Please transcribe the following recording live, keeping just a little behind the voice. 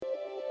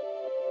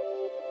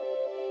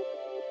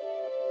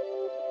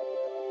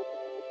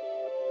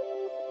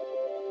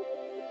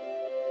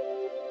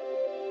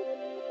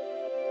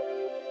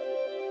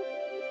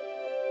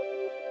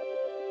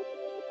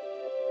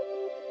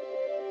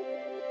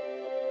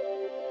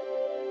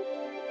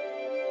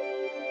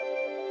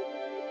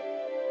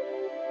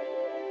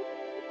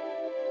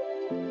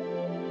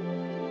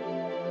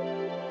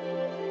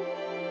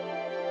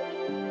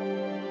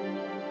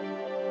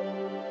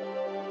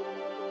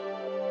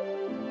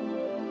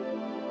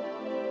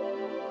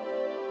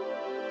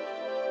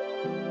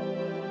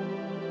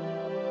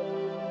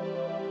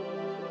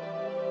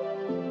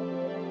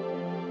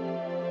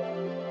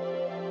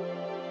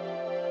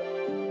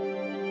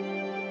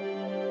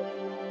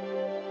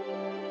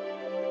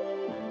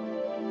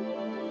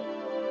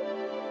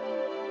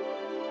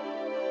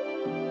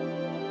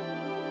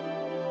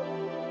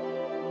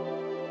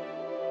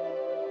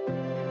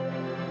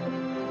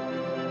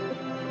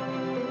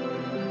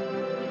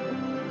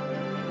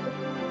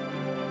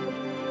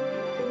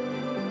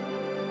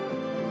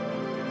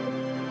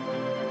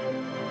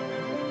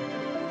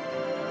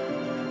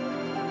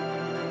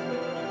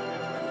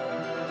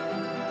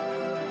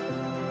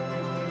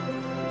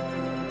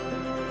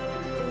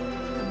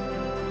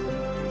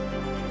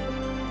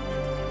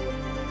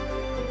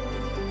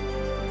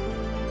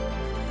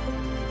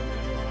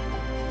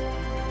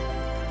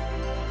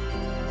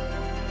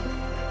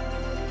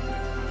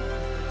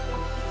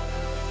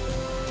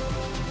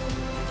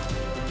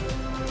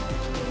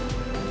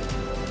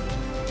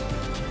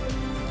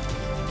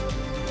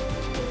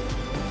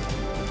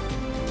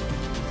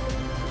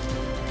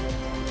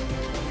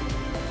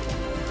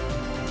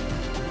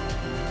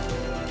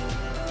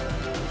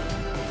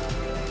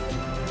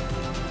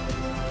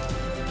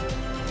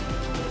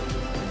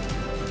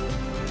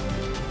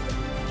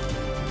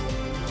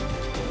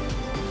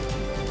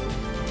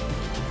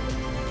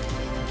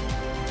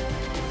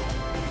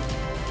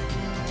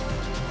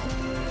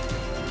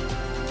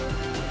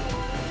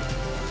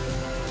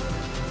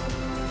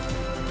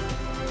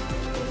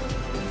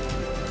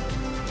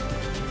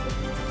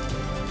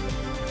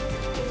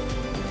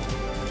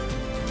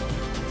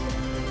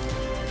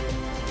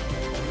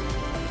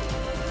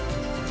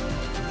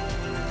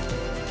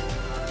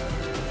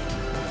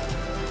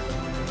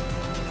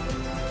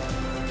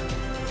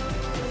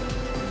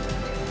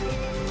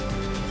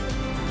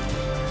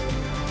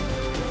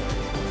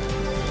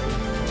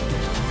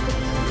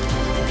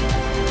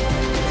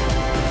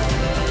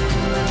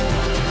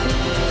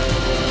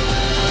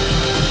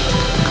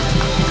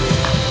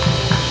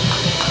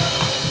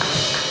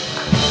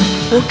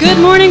Well,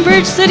 good morning,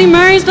 Bridge City,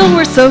 Murraysville.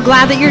 We're so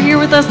glad that you're here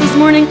with us this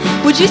morning.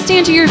 Would you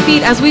stand to your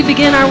feet as we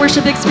begin our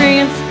worship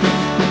experience?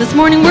 This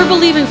morning, we're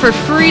believing for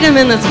freedom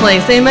in this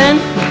place.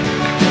 Amen?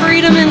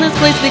 Freedom in this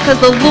place because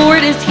the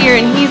Lord is here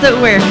and He's at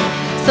work.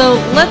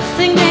 So let's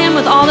sing to Him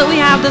with all that we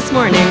have this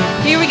morning.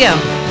 Here we go.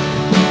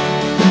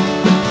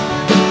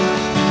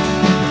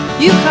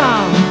 You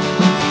call.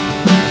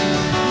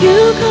 You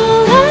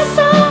call us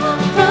all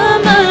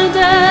from the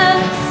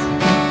depths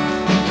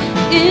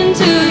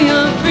into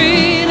your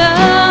freedom.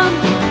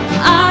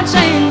 Our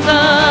chains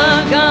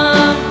are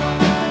gone.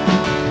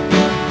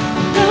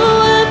 No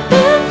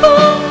weapon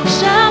formed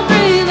shall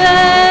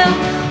prevail.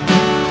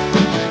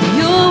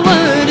 Your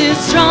word is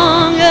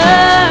stronger.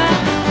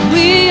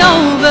 We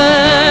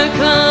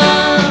overcome.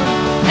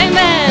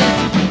 Amen.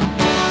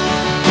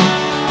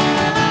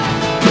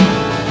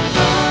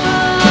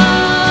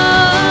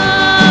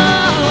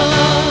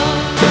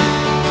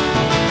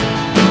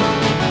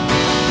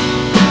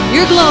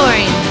 Your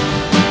glory.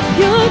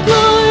 Your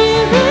glory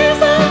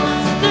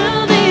resounds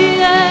through the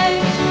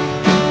age.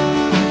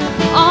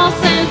 All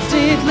saints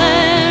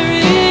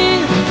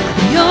declaring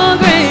your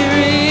great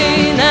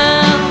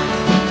renown.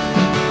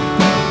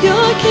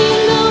 Your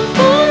kingdom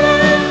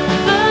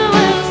forever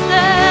will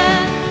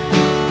stand.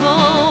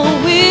 Oh,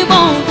 we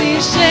won't be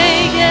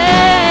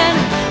shaken.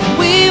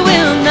 We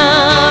will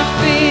not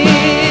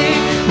fear.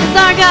 'Cause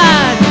our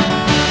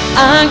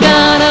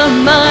God, a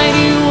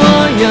mighty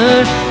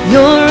warrior.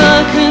 You're a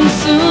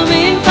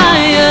consuming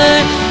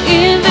fire.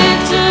 In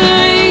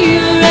victory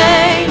you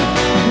reign.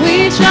 We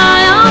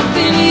triumph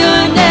in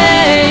your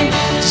name.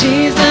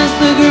 Jesus,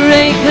 the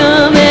great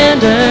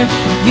commander.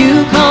 You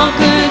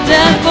conquered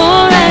death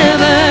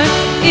forever.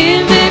 In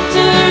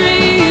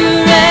victory you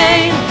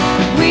reign.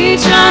 We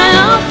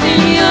triumph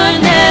in your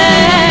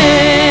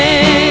name.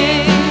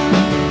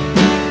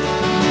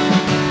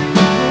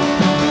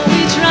 We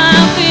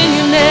triumph in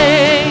your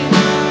name.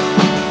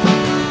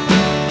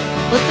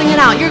 Let's sing it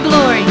out. Your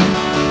glory.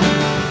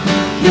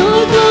 Your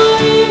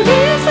glory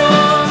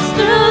resounds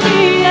through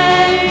the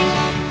age.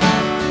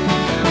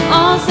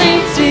 All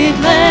saints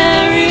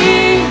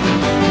declaring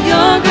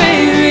your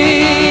great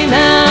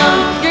renown.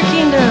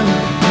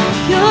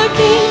 Your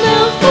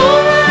kingdom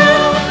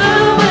forever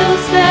will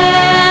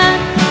stand.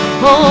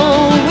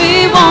 Oh, we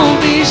won't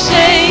be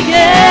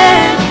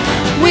shaken.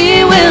 We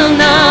will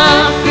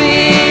not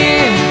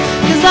fear.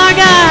 'Cause our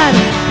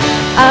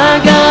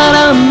God,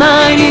 a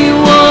mighty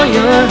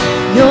warrior.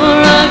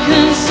 You're a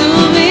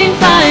consuming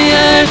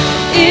fire.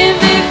 In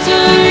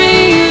victory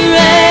you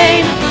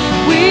reign.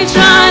 We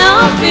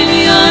triumph in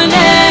your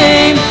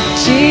name.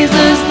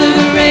 Jesus, the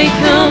great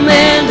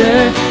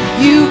commander.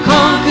 You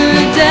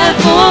conquered death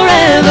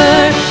forever.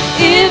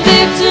 In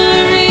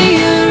victory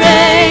you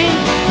reign.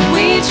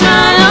 We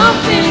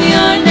triumph in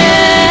your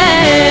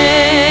name.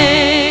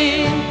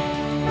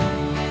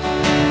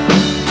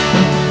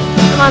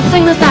 Come on,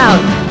 sing this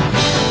out.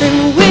 Then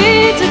we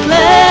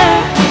declare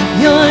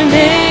your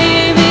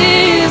name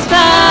is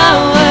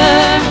power.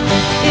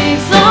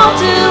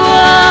 Exalted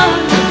one,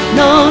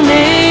 no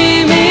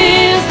name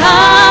is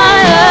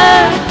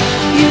higher.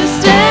 You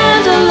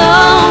stand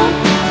alone,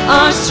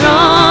 our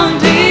strong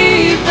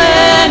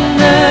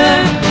defender.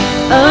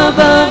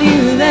 Above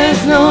you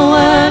there's no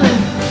other.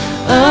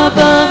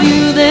 Above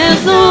you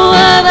there's no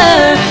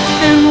other.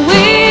 And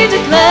we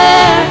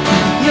declare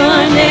your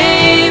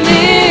name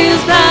is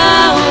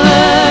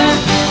power.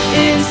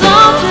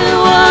 Exalted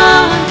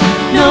one,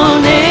 no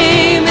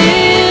name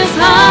is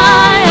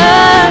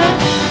higher.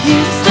 You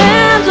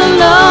stand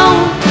alone,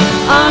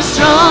 our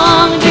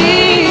strong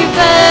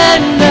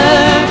defender.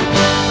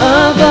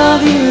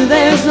 Above you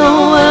there's no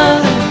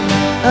other.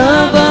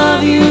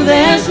 Above you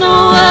there's no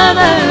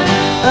other.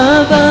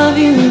 Above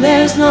you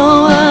there's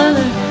no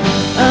other.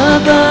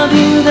 Above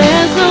you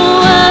there's no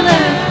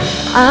other.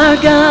 Our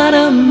God,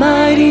 a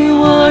mighty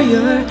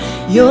warrior.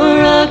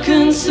 You're a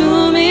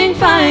consuming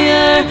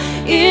fire.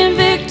 In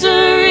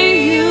victory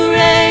you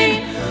reign.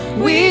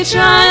 We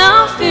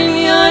triumph in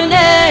your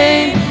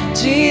name.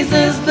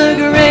 Jesus, the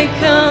great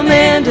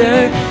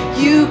commander.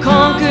 You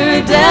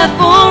conquered death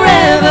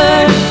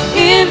forever.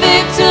 In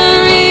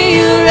victory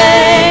you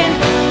reign.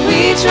 We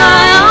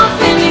triumph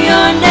in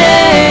your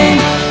name.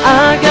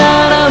 Our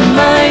God, a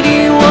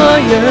mighty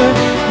warrior.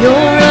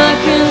 You're a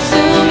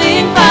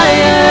consuming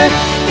fire.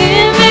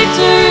 In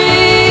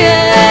victory,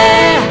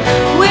 yeah.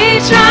 We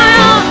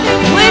triumph.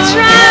 We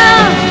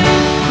triumph.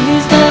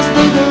 Jesus,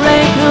 the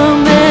great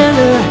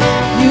commander.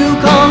 You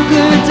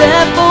conquered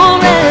death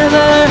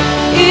forever.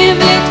 In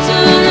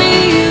victory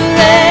you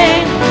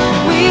reign.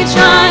 We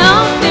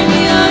triumph in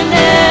your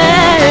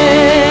name.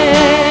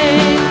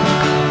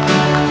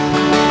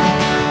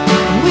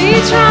 We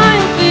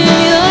triumph in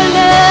your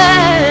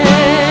name.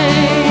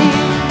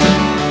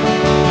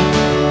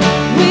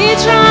 We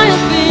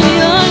triumph in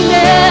your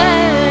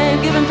name.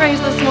 Give Him praise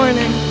this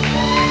morning.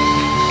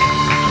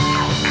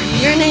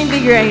 Your name be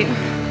great.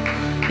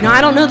 You know,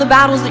 I don't know the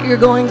battles that you're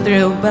going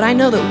through, but I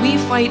know that we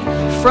fight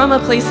from a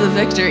place of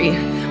victory.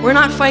 We're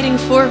not fighting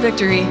for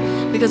victory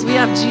because we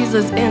have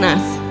Jesus in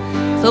us.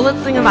 So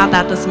let's sing about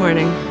that this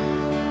morning.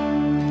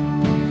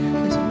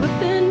 This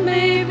weapon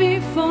may be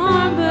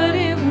formed, but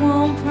it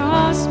won't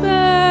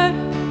prosper.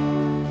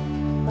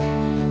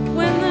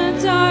 When the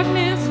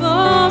darkness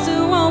falls, it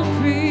won't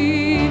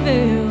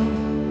prevail.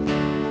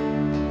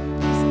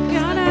 This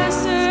God I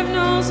serve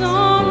knows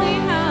only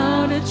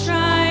how to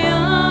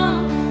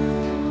triumph.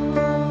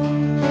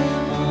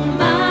 Oh,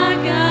 my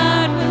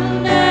God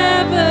will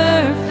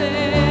never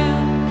fail.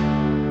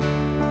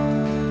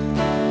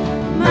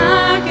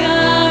 My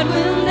God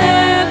will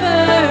never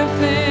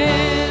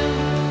fail.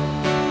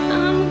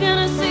 I'm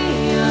gonna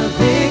see a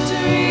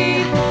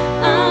victory.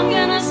 I'm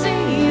gonna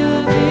see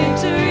a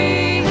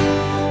victory.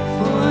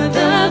 For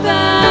the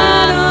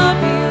battle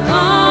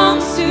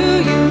belongs to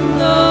you,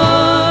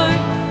 Lord.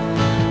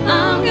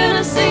 I'm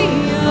gonna see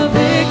a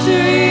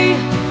victory.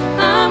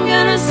 I'm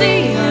gonna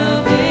see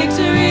a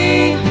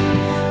victory.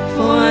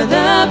 For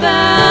the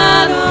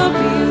battle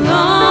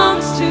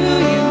belongs to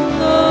you,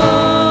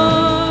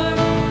 Lord.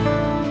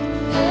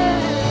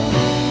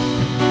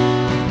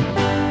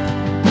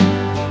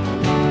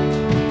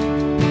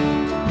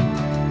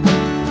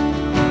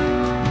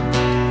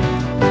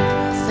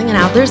 Sing it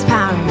out. There's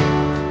power.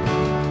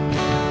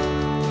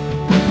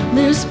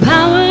 There's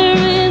power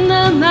in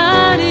the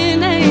mighty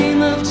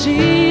name of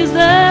Jesus.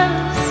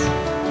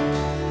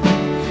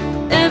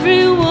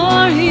 Every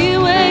war he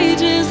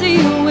wages, he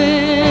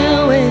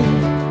will win.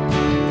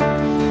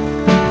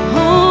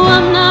 Oh,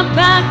 I'm not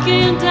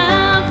backing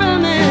down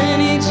from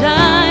any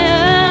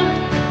giant,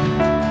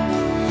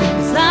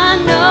 'cause I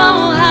know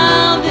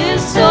how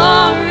this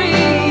story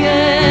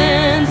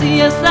ends.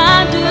 Yes,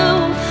 I do.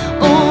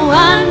 Oh,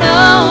 I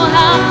know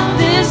how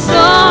this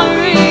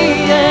story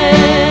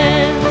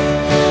ends.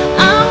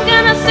 I'm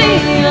gonna see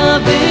a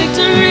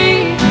victory.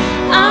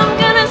 I'm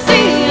gonna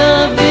see a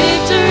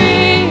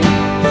victory.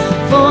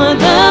 For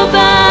the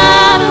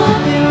battle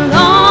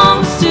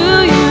belongs to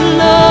you,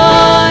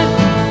 Lord.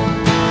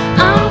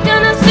 I'm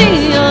gonna see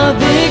a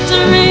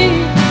victory.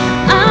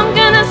 I'm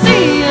gonna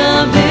see a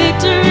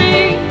victory.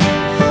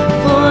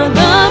 For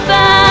the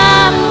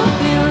battle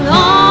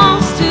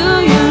belongs to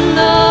you,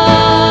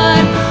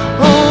 Lord.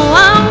 Oh,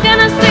 I'm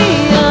gonna see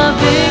a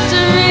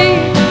victory.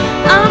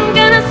 I'm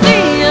gonna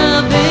see a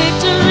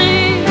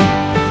victory.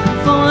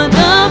 For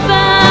the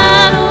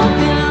battle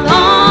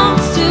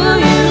belongs to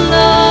you,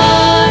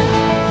 Lord.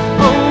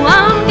 Oh,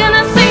 I'm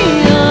gonna see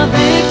a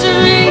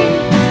victory.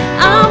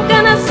 I'm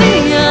gonna see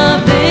a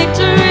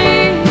victory.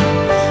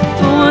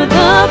 For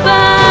the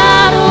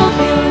battle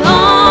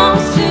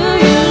belongs to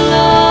you,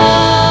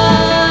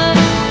 Lord.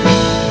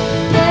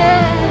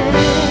 Yeah.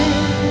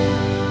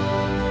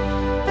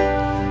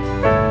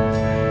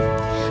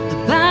 The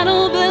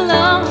battle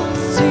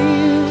belongs to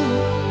you.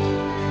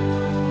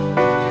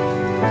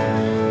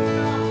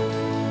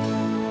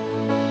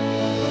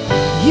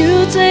 You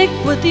take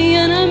what the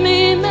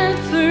enemy meant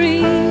for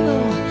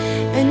evil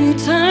and you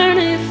turn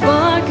it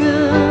for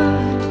good.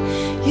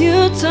 You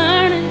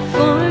turn it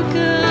for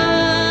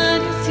good.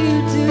 Yes, you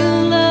do,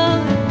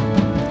 Lord.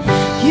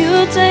 You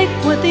take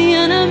what the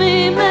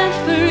enemy meant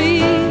for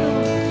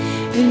evil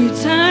and you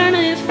turn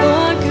it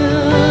for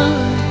good.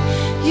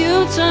 You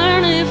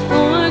turn it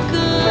for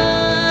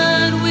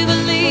good. We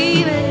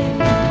believe it.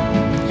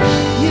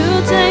 You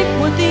take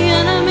what the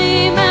enemy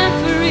meant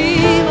for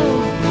evil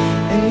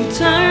and you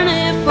turn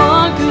it for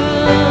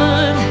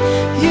good.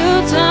 You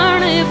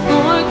turn it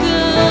for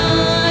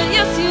good.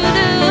 Yes, you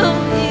do.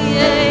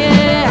 Yeah,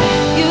 yeah.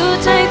 You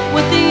take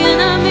what the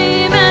enemy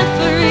meant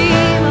for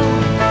evil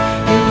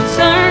and you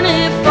turn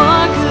it for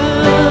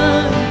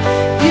good.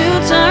 You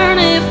turn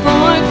it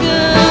for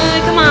good.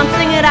 Come on,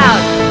 sing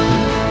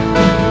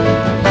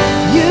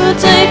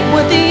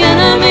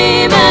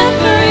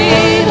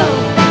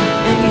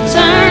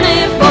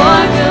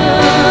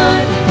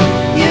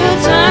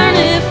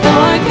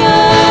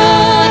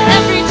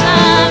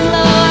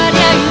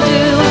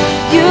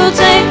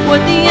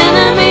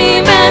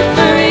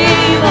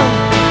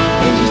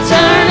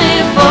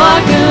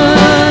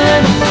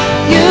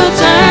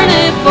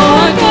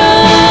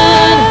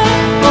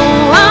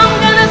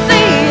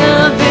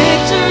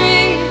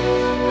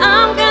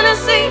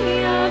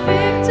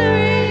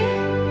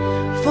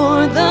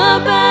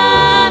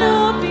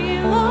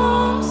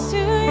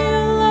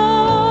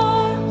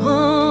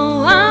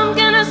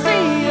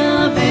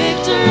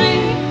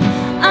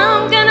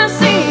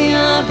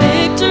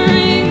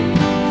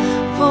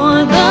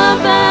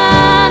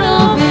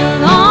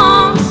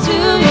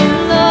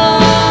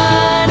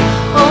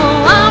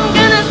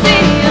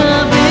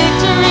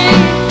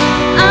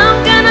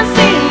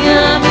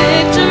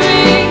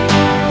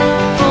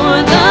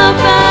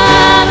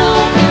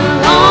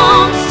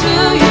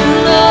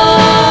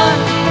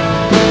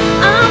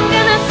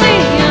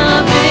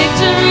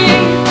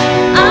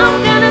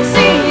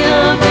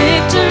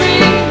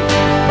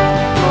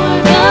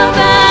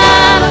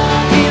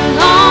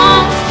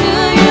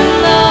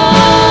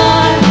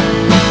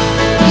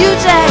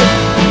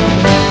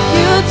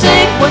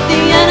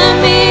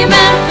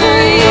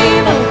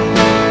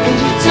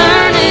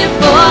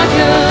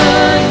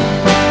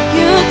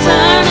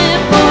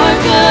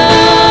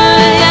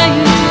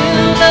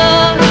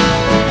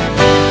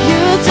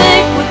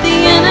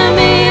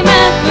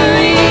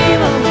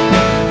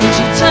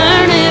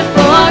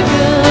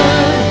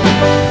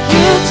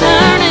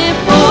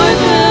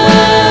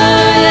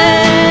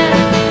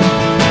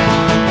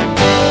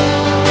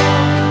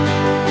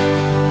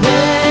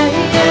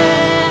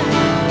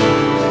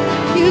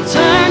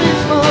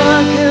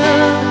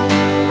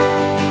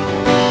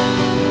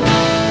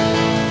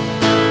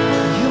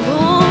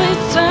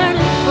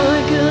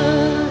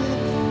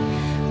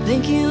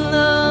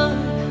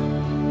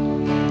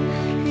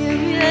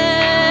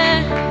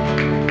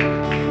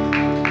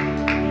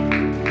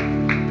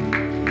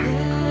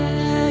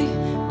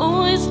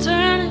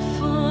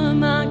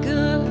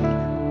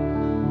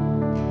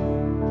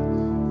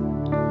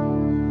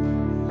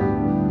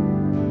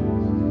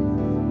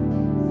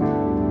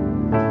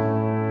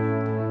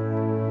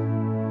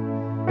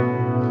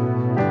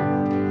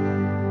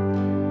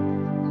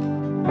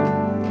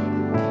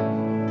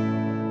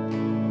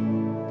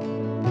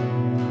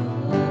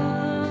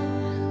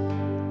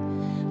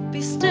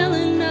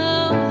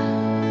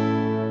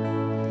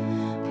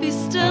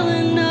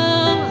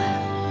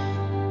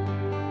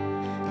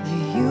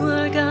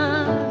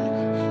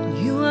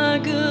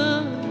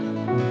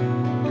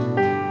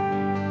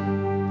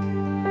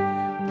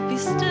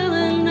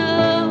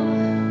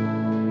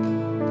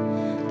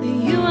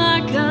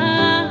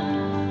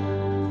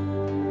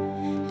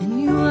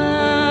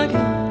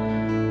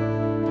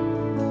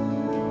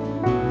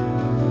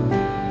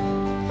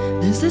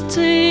There's a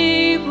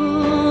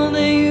table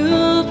that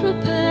you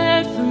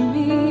prepared for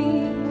me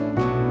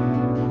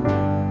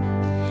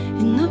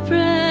in the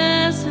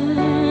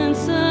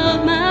presence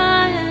of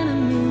my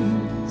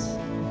enemies.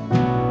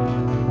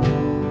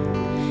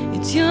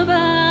 It's your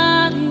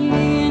body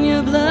and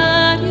your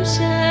blood you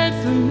shed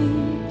for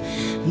me.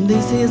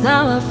 This is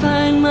how I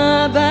fight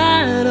my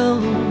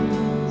battles.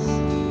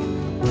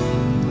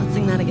 Let's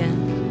sing that again.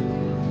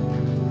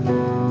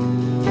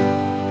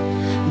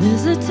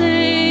 There's a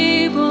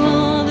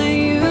table that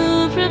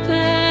you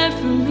prepared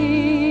for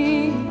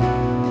me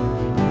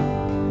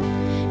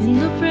in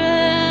the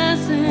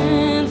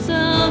presence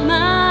of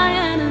my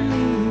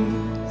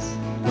enemies.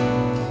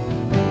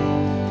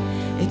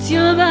 It's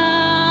your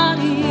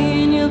body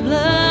and your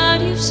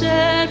blood you've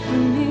shed for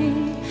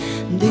me.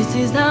 This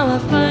is how I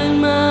fight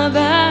my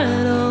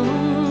battles.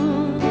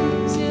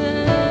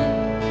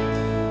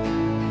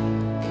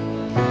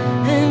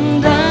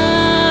 And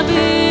I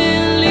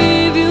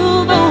believe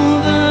you've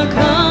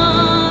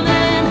overcome,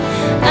 and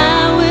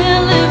I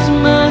will lift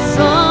my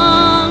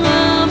song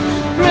of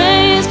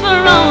praise for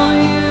all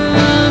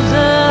you've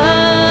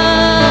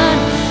done.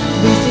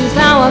 This is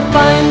how I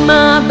fight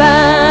my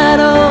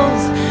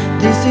battles.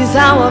 This is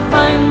how I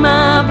fight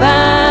my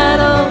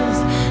battles.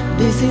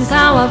 This is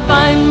how I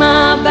fight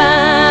my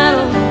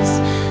battles.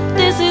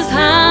 This is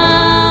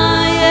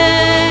how,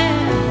 yeah.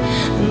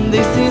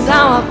 This is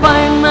how I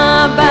fight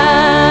my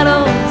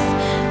battles.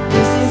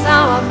 This is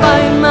how I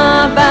fight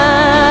my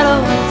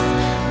battles.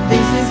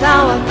 This is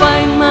how I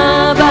fight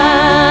my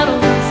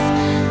battles.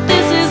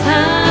 This is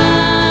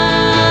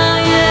how,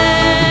 yeah.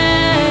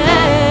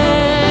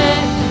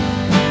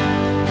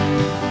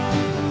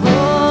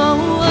 Oh,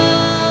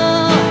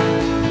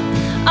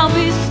 I'll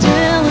be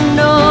still and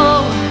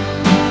know.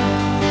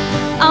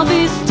 I'll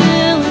be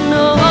still and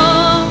know.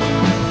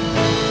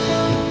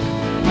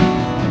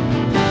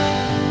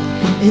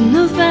 In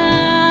the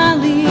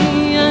valley,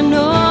 I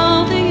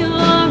know that you're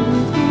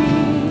with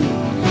me,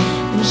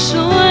 and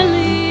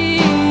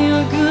surely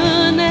your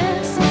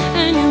goodness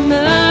and your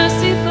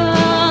mercy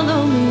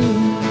follow me.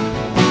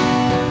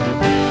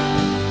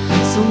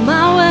 So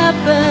my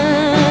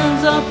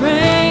weapons are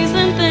praise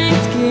and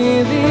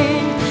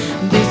thanksgiving.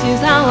 This is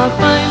how I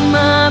fight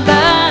my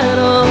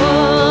battle.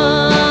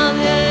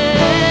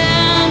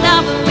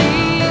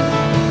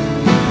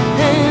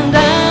 And I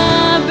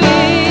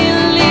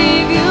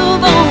believe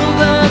you've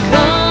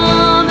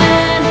overcome,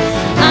 and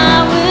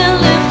I will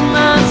lift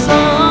my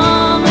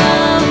song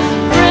of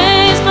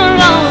praise for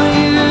all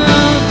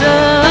you've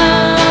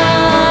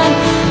done.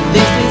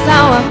 This is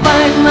how I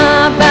fight my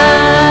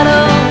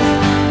battles.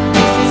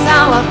 This is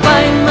how I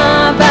fight my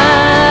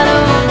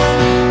battles.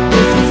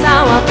 This is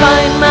how I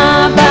fight my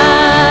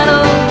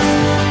battles.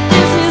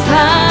 This is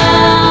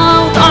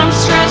how, with arms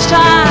stretched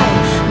high.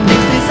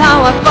 This is how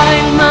I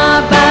fight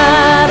my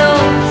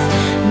battles.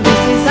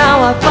 This is how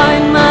I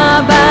fight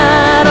my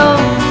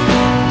battles.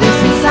 This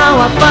is how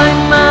I fight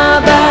my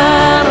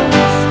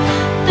battles.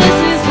 This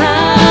is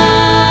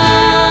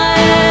how,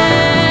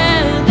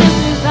 yeah. This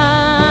is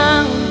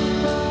how.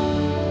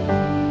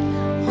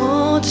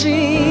 Oh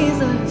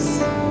Jesus,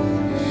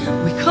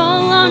 we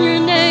call on your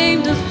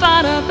name to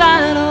fight our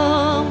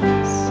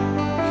battles.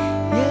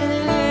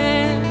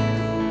 Yeah,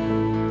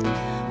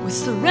 we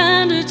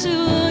surrender to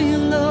you,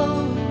 Lord.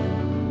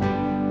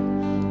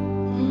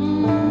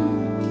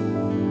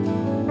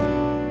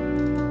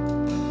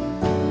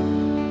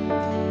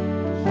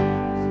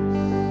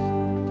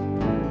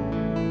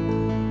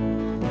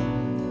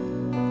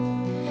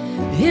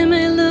 It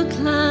may look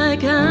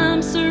like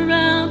I'm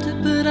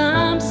surrounded, but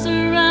I'm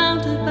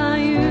surrounded by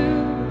you.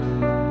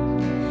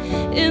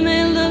 It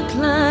may look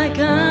like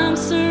I'm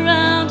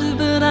surrounded,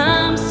 but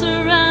I'm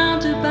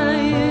surrounded by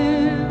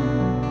you.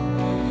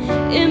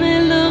 It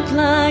may look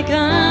like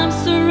I'm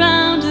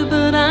surrounded,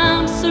 but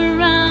I'm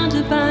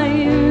surrounded by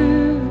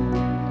you.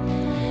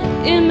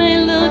 It may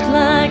look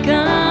like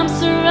I'm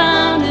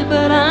surrounded,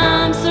 but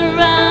I'm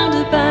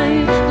surrounded by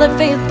you. Let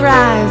faith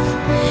rise.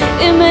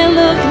 It may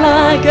look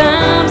like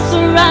I'm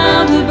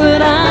surrounded,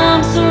 but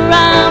I'm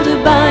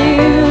surrounded by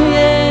you,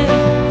 yeah.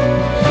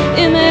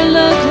 It may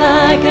look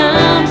like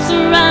I'm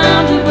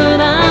surrounded, but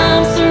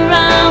I'm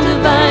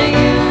surrounded by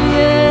you,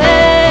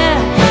 yeah.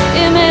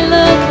 It may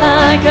look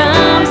like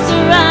I'm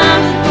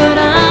surrounded, but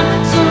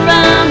I'm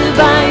surrounded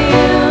by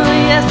you,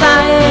 yes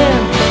I am.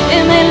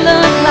 It may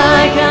look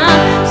like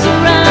I'm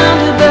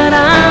surrounded, but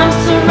I'm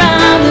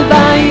surrounded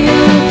by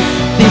you.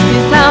 This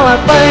is how I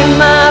fight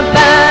my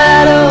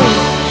battles.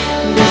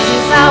 This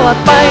is how I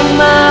fight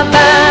my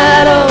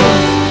battles.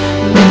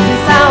 This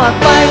is how I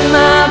fight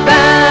my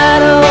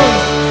battles.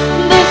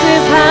 This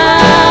is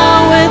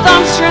how, with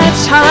arms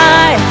stretched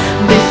high.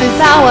 This is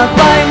how I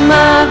fight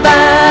my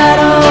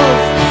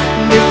battles.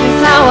 This is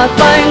how I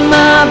fight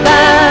my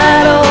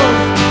battles.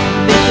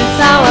 This is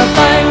how I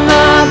fight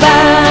my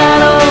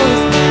battles.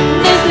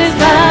 This is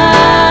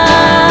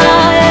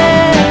how,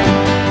 yeah.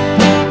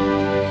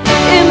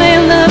 It may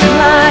look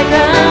like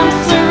I'm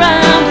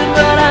surrounded,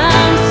 but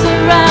I'm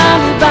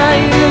surrounded by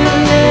you,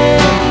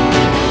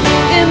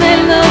 yeah. It may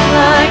look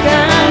like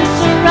I'm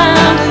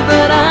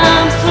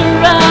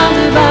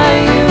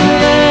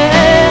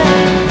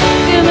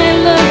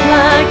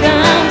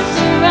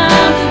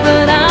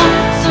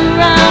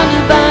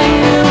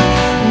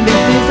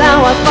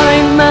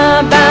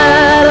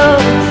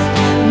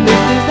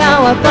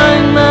I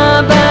fight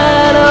my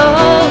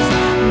battles.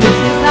 This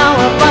is how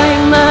I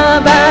fight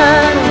my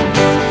battles.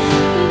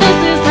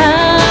 This is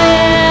how,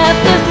 yeah,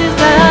 this is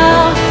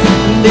how.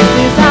 This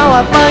is how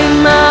I fight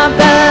my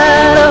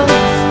battles.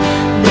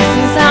 This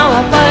is how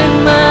I fight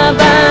my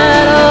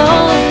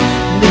battles.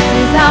 This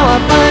is how I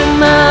fight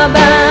my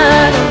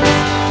battles.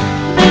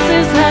 This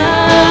is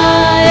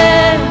how,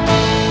 yeah.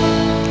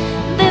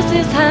 This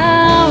is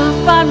how I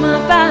fight my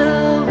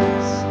battles.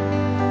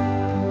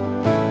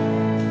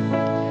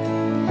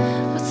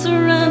 I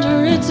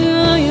surrender it to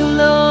you,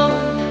 Lord.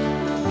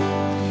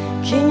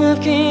 King of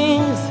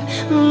kings,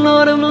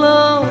 Lord of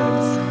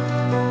lords.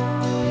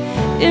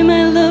 It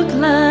may look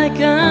like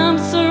I'm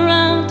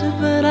surrounded,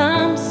 but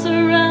I'm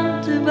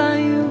surrounded by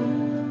you.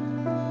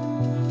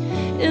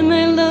 It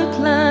may look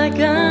like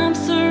I'm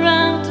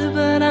surrounded,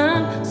 but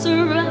I'm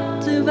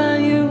surrounded by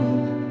you.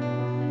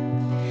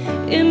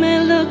 It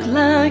may look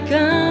like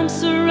I'm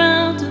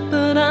surrounded,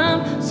 but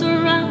I'm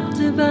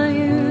surrounded by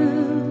you.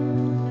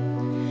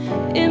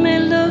 It may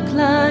look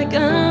like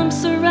I'm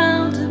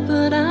surrounded,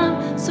 but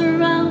I'm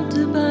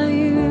surrounded by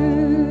you.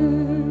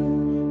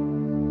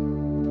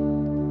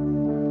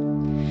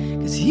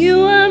 'Cause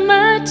you are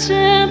my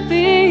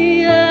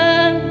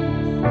champion.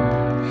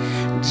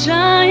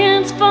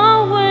 Giants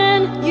fall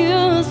when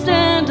you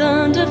stand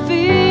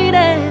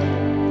undefeated.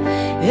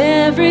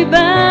 Every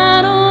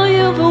battle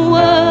you've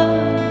won.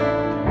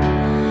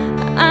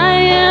 I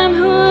am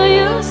who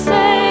you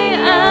say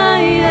I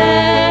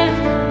am.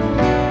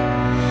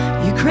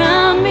 You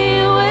crown me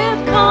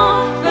with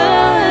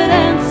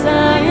confidence.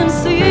 I am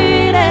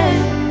seated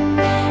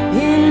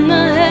in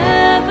the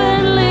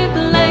heavenly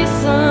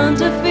place,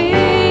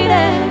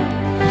 undefeated,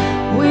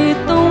 with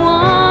the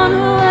one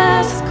who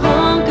has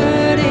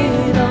conquered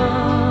it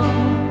all.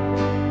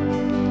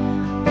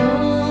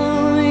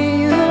 Oh,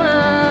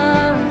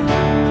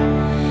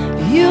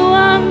 you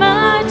are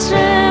my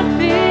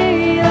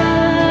champion.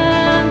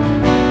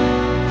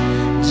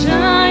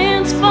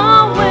 Giants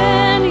fall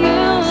when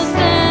you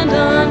stand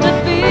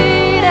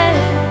undefeated.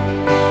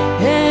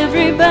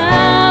 Every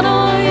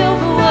battle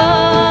you've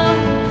won.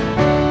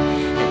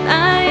 And I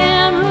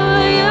am who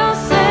you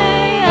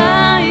say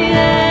I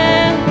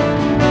am.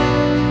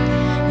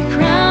 You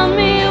crown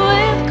me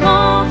with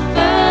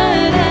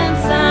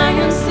confidence. I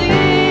am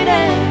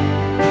seated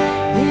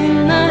in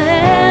the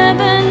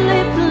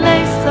heavenly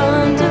place,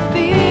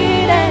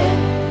 undefeated,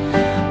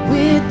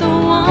 with the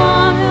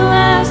one who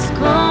has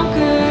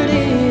conquered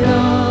it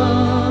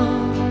all.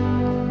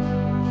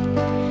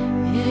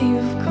 Yeah,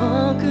 you've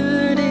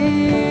conquered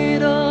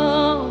it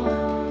all.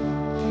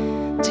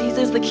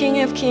 Jesus, the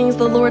King of Kings,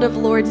 the Lord of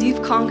Lords,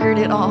 you've conquered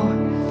it all.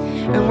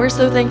 And we're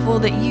so thankful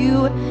that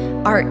you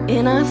are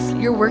in us,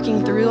 you're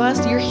working through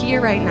us, you're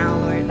here right now,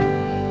 Lord.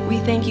 We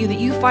thank you that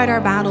you fight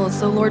our battles.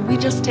 So, Lord, we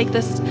just take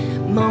this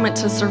moment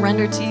to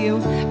surrender to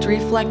you, to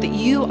reflect that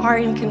you are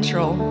in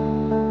control.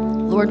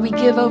 Lord, we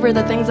give over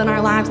the things in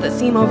our lives that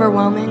seem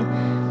overwhelming.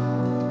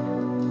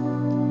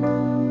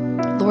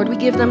 Lord, we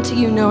give them to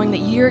you knowing that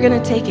you're going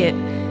to take it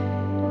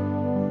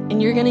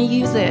and you're going to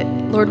use it.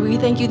 Lord, we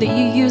thank you that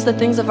you use the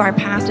things of our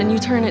past and you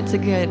turn it to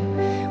good.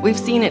 We've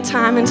seen it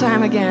time and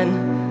time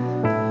again.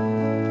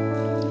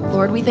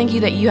 Lord, we thank you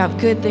that you have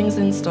good things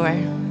in store.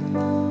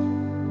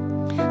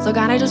 So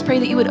God, I just pray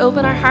that you would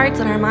open our hearts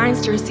and our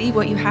minds to receive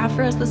what you have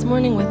for us this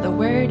morning with the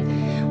word.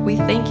 We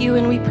thank you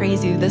and we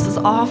praise you. This is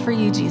all for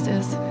you,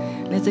 Jesus.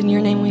 And it's in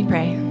your name we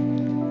pray.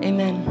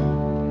 Amen.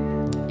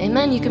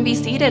 Amen. You can be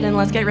seated and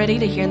let's get ready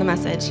to hear the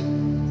message.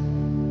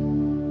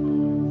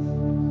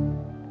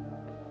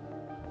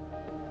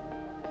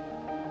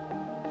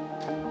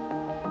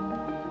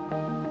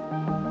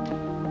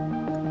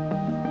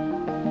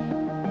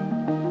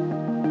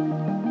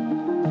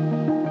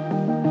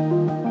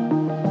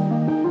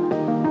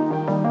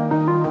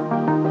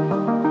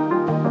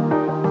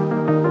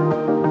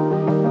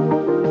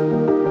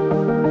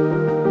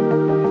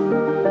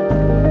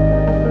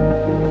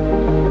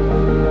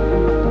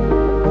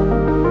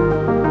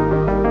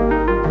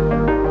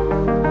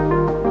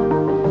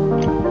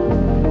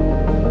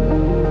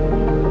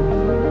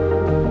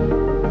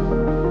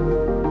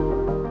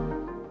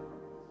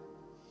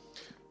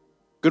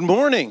 Good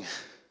morning.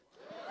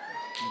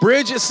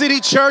 Bridge City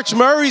Church,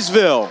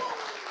 Murraysville.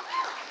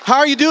 How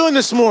are you doing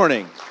this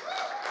morning?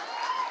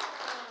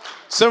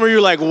 Some of you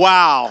are like,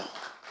 wow,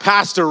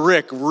 Pastor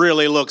Rick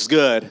really looks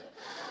good.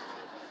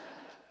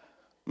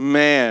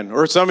 Man,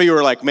 or some of you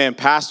are like, man,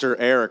 Pastor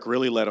Eric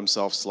really let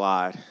himself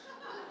slide.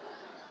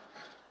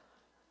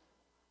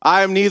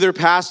 I am neither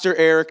Pastor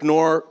Eric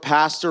nor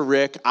Pastor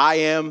Rick. I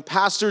am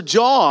Pastor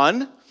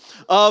John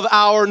of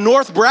our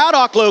North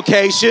Braddock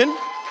location.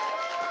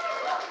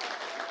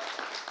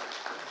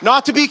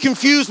 Not to be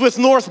confused with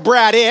North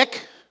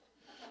Braddock,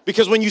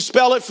 because when you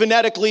spell it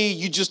phonetically,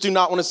 you just do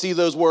not want to see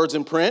those words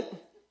in print.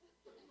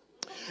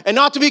 And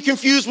not to be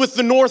confused with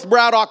the North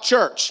Braddock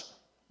Church.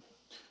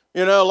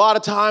 You know, a lot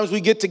of times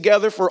we get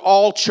together for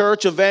all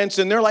church events,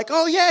 and they're like,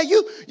 oh yeah,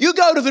 you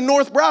go to the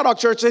North Braddock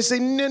Church. They say,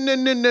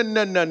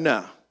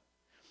 no.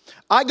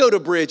 I go to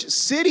Bridge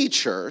City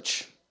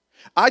Church,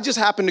 I just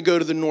happened to go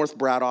to the North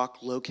Braddock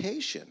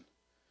location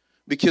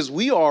because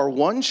we are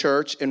one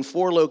church in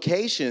 4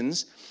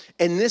 locations,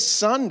 and this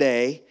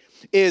Sunday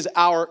is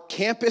our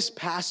Campus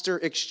Pastor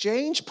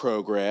Exchange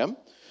program.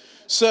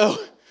 So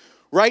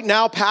right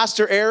now,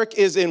 Pastor Eric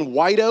is in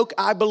White Oak,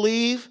 I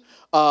believe.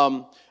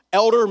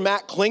 Elder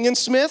Matt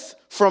Klingensmith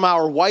from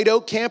our White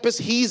Oak campus,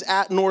 he's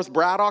at North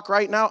Braddock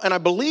right now. And I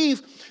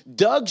believe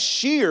Doug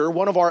Shear,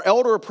 one of our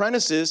elder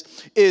apprentices,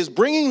 is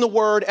bringing the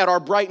word at our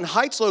Brighton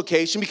Heights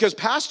location because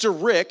Pastor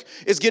Rick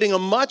is getting a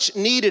much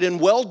needed and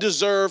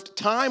well-deserved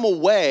time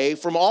away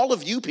from all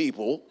of you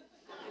people.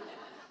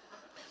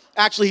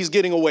 Actually, he's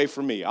getting away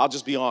from me. I'll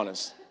just be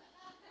honest.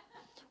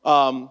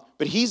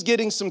 But he's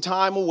getting some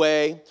time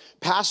away.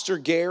 Pastor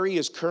Gary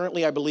is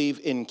currently, I believe,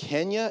 in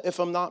Kenya, if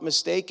I'm not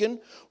mistaken,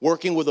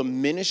 working with a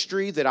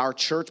ministry that our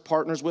church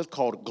partners with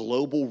called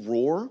Global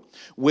Roar,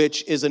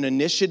 which is an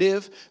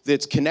initiative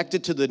that's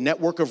connected to the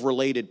network of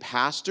related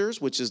pastors,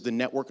 which is the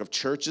network of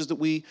churches that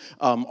we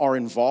are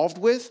involved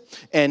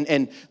with.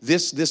 And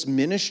this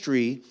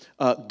ministry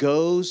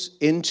goes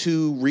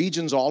into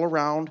regions all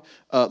around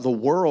the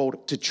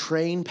world to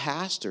train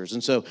pastors.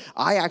 And so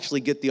I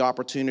actually get the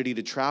opportunity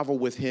to travel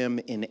with him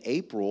in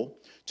April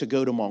to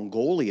go to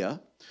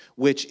Mongolia,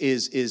 which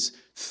is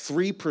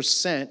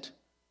 3%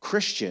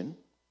 Christian,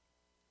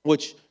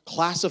 which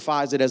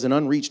classifies it as an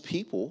unreached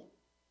people.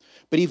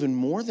 But even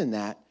more than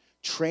that,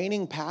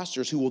 training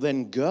pastors who will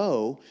then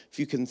go, if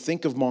you can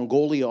think of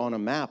Mongolia on a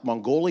map,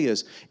 Mongolia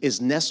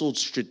is nestled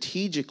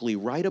strategically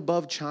right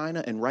above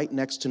China and right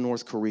next to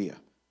North Korea.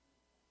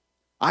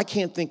 I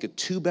can't think of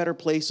 2 better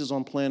places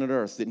on planet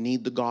Earth that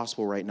need the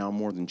gospel right now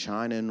more than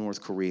China and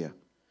North Korea.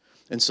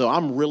 And so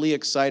I'm really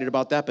excited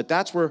about that. But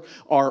that's where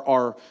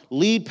our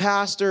lead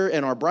pastor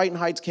and our Brighton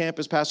Heights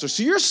campus pastor.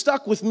 So you're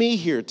stuck with me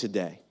here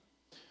today.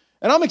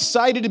 And I'm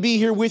excited to be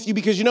here with you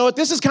because you know what?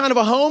 This is kind of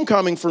a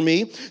homecoming for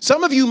me.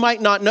 Some of you might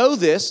not know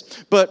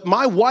this, but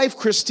my wife,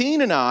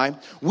 Christine, and I,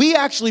 we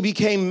actually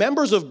became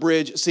members of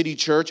Bridge City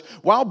Church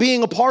while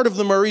being a part of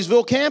the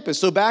Murraysville campus.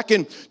 So back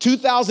in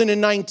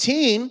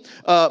 2019,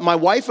 my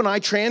wife and I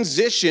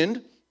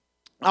transitioned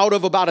out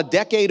of about a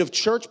decade of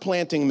church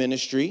planting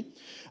ministry.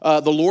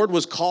 The Lord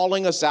was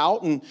calling us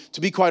out, and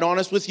to be quite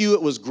honest with you,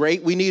 it was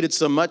great. We needed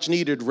some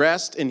much-needed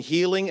rest and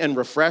healing and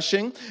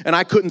refreshing, and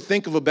I couldn't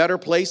think of a better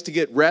place to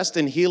get rest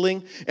and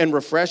healing and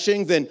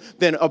refreshing than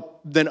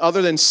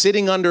other than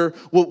sitting under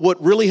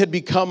what really had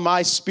become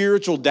my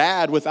spiritual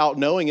dad without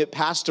knowing it,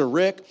 Pastor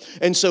Rick.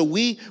 And so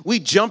we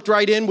jumped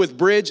right in with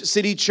Bridge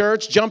City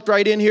Church, jumped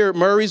right in here at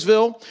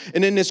Murraysville,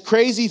 and then this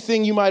crazy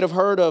thing you might have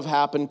heard of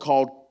happened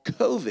called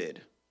COVID.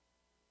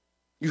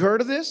 You heard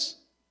of this?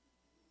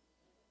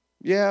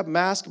 Yeah,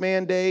 mask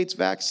mandates,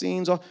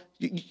 vaccines.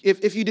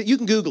 If you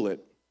can Google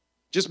it.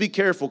 Just be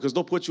careful because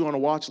they'll put you on a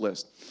watch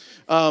list.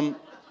 But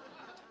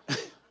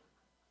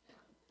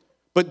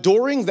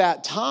during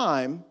that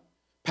time,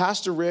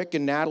 Pastor Rick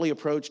and Natalie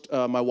approached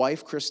my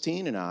wife,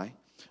 Christine, and I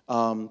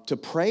to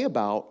pray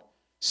about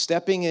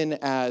stepping in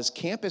as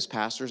campus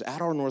pastors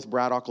at our North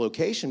Braddock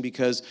location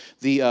because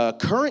the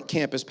current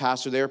campus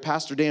pastor there,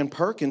 Pastor Dan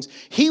Perkins,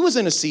 he was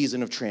in a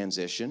season of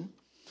transition.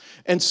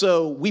 And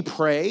so we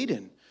prayed,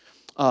 and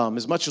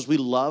as much as we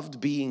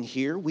loved being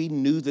here, we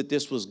knew that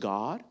this was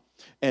God.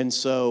 And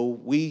so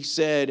we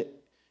said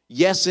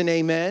yes and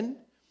amen,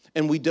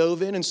 and we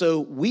dove in. And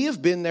so we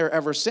have been there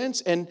ever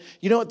since. And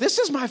you know what? This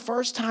is my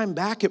first time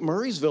back at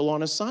Murraysville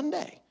on a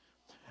Sunday.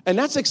 And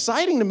that's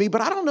exciting to me,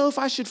 but I don't know if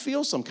I should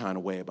feel some kind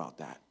of way about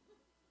that.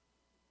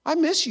 I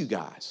miss you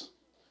guys.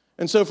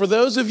 And so for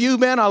those of you,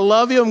 man, I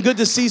love you. I'm good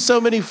to see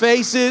so many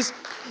faces.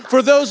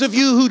 For those of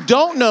you who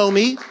don't know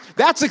me,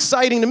 that's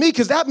exciting to me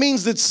because that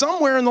means that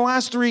somewhere in the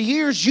last 3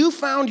 years, you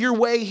found your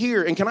way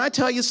here. And can I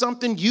tell you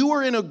something? You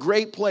are in a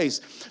great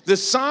place. The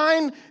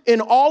sign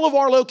in all of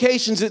our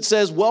locations that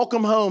says,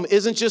 "Welcome home,"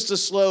 isn't just a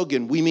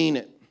slogan. We mean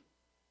it.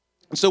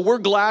 And so we're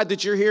glad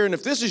that you're here. And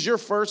if this is your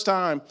first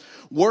time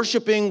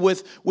worshiping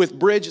with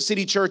Bridge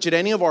City Church at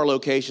any of our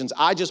locations,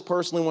 I just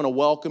personally want to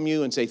welcome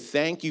you and say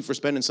thank you for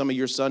spending some of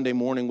your Sunday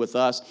morning with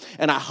us.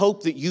 And I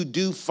hope that you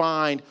do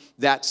find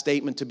that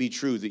statement to be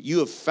true, that you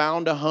have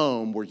found a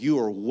home where you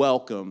are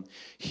welcome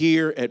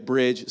here at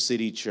Bridge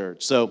City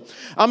Church. So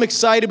I'm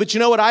excited, but you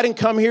know what? I didn't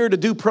come here to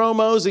do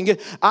promos.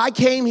 I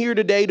came here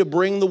today to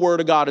bring the Word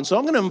of God. And so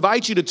I'm going to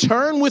invite you to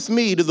turn with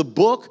me to the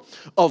book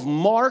of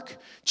Mark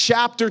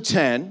chapter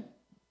 10.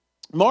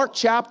 Mark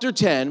chapter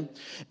 10,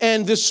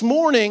 and this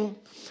morning,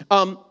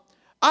 I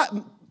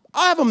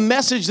have a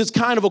message that's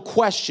kind of a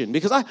question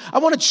because I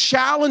want to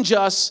challenge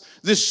us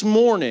this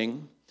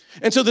morning.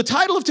 And so the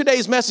title of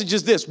today's message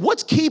is this: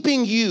 what's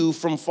keeping you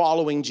from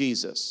following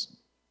Jesus?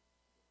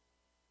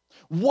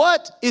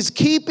 What is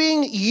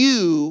keeping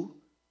you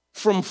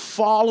from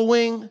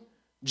following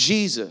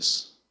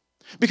Jesus?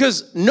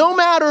 Because no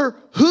matter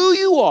who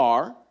you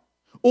are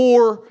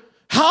or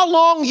how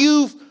long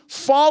you've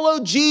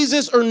followed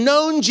Jesus or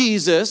known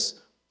Jesus,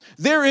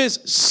 there is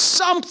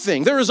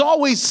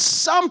always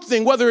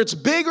something, whether it's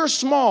big or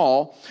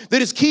small,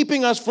 that is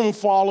keeping us from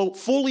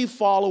fully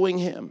following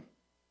him.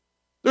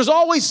 There's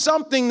always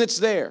something that's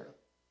there.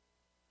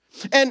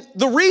 And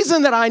the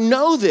reason that I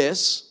know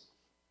this,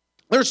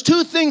 there's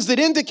two things that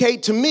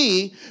indicate to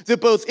me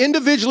that both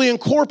individually and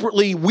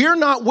corporately, we're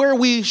not where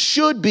we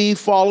should be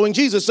following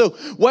Jesus. So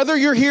whether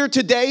you're here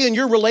today and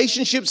your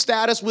relationship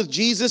status with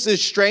Jesus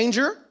is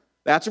stranger,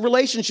 that's a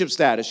relationship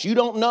status. You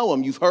don't know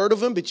him. You've heard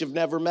of him, but you've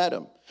never met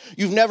him.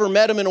 You've never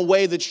met him in a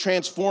way that's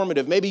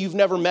transformative. Maybe you've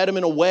never met him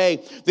in a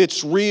way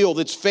that's real,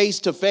 that's face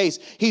to face.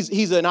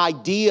 He's an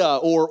idea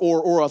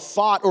or a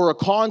thought or a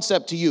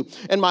concept to you.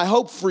 And my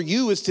hope for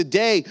you is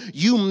today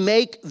you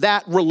make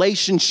that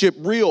relationship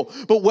real.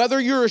 But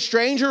whether you're a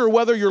stranger or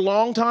whether you're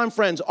longtime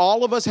friends,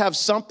 all of us have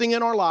something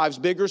in our lives,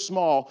 big or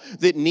small,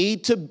 that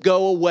need to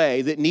go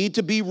away, that need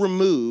to be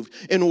removed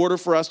in order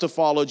for us to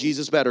follow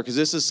Jesus better. Because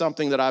this is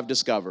something that I've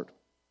discovered.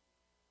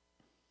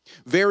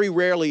 Very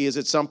rarely is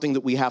it something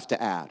that we have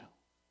to add.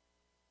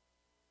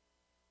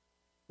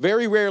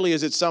 Very rarely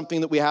is it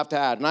something that we have to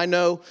add. And I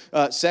know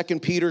 2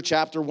 Peter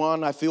chapter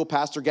 1, I feel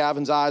Pastor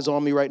Gavin's eyes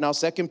on me right now.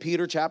 2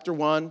 Peter chapter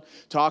 1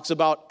 talks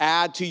about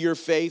add to your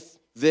faith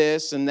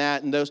this and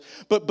that and those.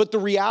 But the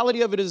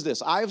reality of it is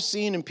this. I have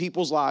seen in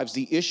people's lives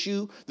the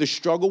issue, the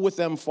struggle with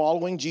them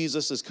following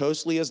Jesus as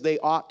closely as they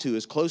ought to,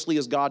 as closely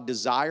as God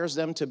desires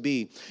them to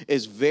be,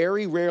 is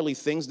very rarely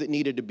things that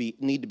need to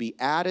be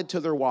added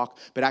to their walk,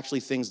 but actually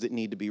things that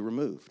need to be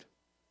removed.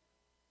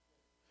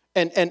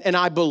 And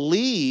I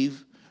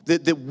believe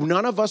that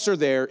none of us are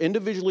there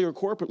individually or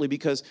corporately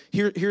because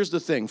here's the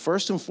thing.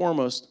 First and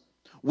foremost,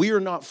 we are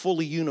not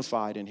fully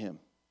unified in him.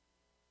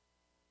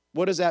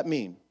 What does that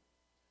mean?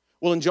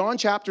 Well, in John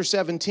chapter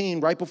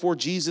 17, right before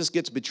Jesus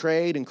gets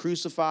betrayed and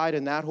crucified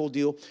and that whole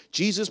deal,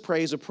 Jesus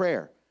prays a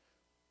prayer.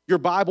 Your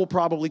Bible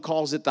probably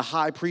calls it the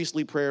high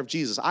priestly prayer of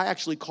Jesus. I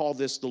actually call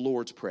this the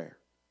Lord's Prayer.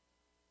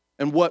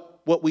 And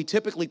what we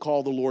typically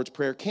call the Lord's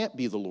Prayer can't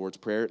be the Lord's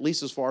Prayer, at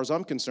least as far as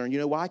I'm concerned. You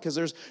know why? Because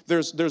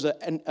there's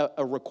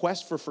a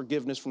request for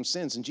forgiveness from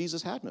sins, and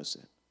Jesus had no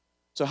sin.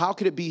 So how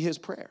could it be his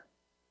prayer?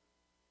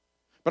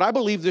 But I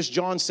believe this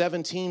John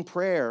 17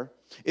 prayer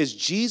is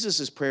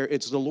Jesus' prayer.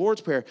 It's the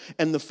Lord's Prayer.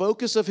 And the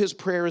focus of his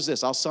prayer is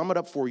this. I'll sum it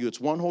up for you. It's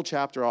one whole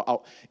chapter.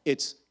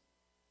 It's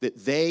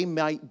that they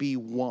might be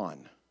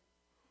one.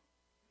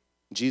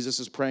 Jesus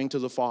is praying to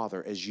the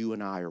Father as you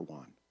and I are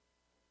one.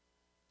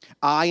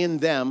 I and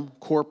them,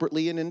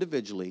 corporately and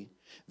individually,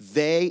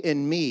 they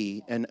and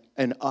me and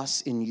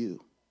us in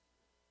you.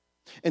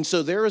 And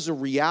so there is a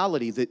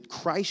reality that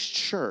Christ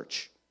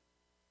Church,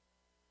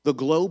 the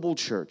global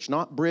church,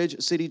 not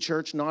Bridge City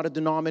Church, not a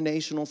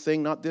denominational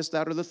thing, not this,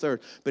 that, or the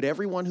third, but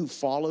everyone who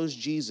follows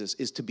Jesus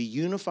is to be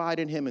unified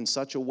in him in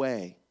such a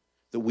way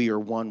that we are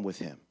one with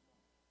him.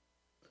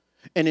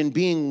 And in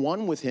being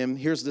one with him,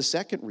 here's the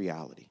second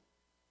reality.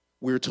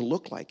 We're to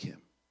look like him.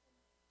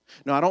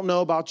 Now, I don't know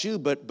about you,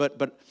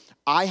 but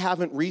I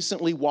haven't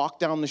recently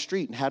walked down the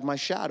street and had my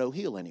shadow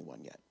heal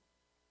anyone yet.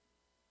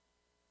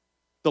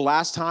 The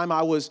last time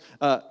I was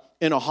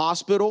in a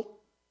hospital,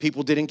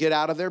 people didn't get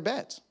out of their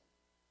beds.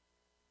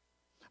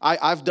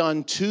 I've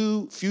done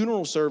 2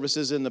 funeral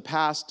services in the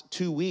past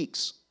 2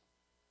 weeks,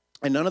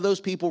 and none of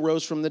those people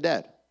rose from the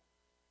dead.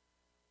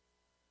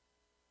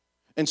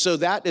 And so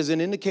that is an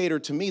indicator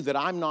to me that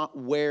I'm not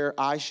where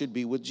I should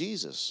be with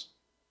Jesus.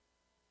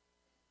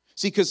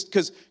 See,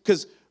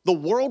 because the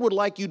world would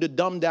like you to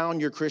dumb down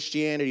your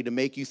Christianity to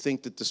make you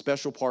think that the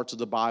special parts of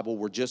the Bible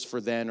were just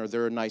for then or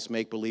they're a nice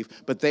make-believe,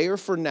 but they are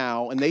for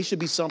now, and they should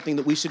be something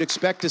that we should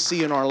expect to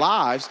see in our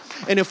lives.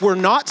 And if we're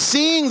not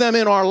seeing them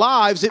in our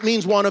lives, it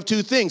means one of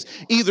 2 things.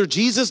 Either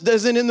Jesus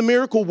isn't in the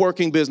miracle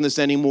working business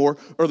anymore,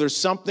 or there's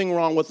something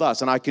wrong with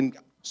us. And I can,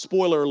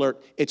 spoiler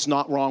alert, it's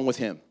not wrong with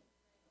him.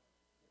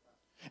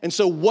 And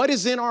so what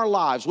is in our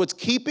lives, what's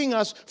keeping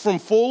us from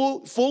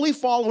fully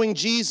following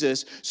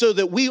Jesus so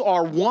that we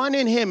are one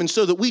in him and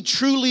so that we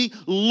truly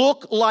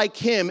look like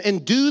him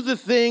and do the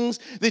things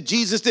that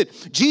Jesus did?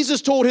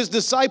 Jesus told his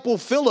disciple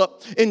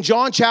Philip in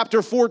John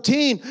chapter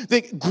 14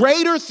 that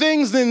greater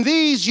things than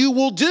these you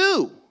will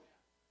do.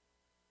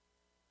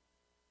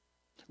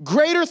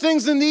 Greater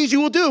things than these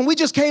you will do. And we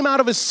just came out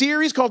of a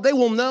series called They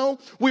Will Know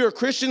We Are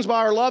Christians by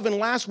Our Love. And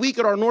last week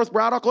at our North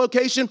Braddock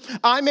location,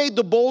 I made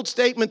the bold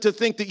statement to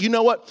think that, you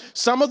know what?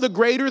 Some of the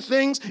greater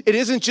things, it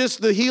isn't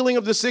just the healing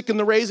of the sick and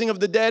the raising of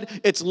the dead.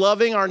 It's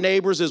loving our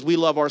neighbors as we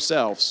love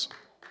ourselves.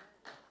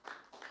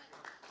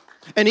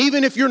 And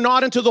even if you're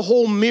not into the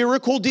whole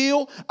miracle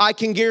deal, I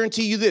can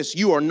guarantee you this.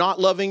 You are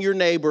not loving your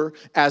neighbor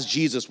as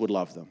Jesus would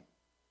love them.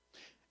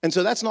 And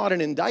so that's not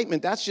an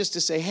indictment. That's just to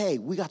say, hey,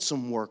 we got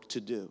some work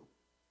to do.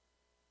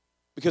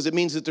 Because it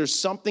means that there's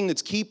something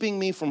that's keeping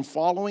me from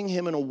following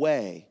him in a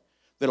way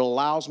that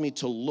allows me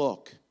to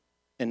look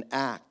and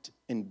act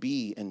and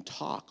be and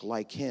talk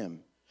like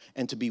him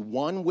and to be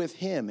one with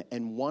him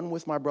and one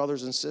with my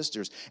brothers and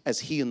sisters as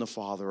he and the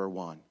Father are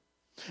one.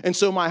 And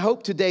so my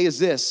hope today is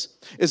this,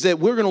 is that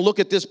we're going to look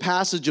at this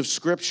passage of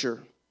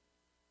Scripture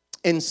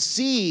and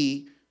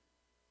see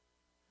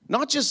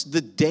not just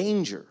the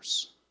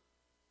dangers,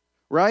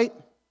 right?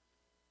 Do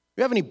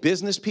you have any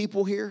business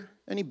people here?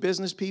 Any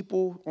business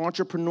people,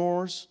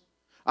 entrepreneurs?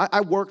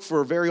 I worked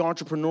for a very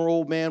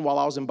entrepreneurial man while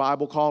I was in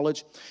Bible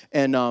college,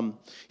 and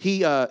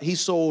he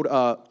sold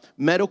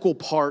medical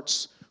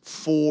parts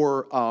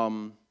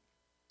for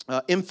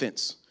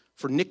infants,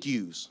 for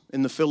NICUs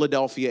in the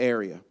Philadelphia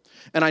area.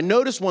 And I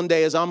noticed one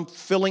day as I'm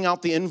filling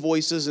out the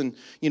invoices and,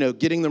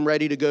 getting them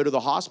ready to go to the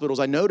hospitals,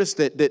 I noticed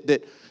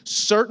that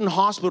certain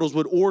hospitals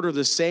would order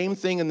the same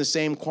thing in the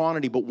same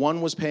quantity, but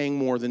one was paying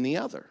more than the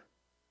other.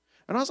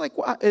 And I was like,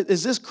 well,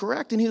 is this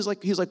correct? And he was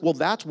like, well,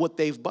 that's what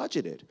they've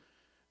budgeted.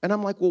 And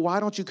I'm like, well, why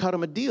don't you cut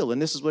them a deal?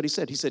 And this is what he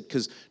said. He said,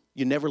 because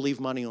you never leave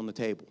money on the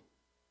table.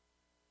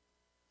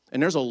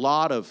 And there's a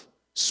lot of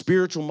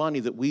spiritual money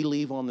that we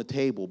leave on the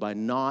table by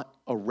not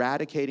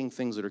eradicating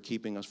things that are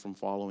keeping us from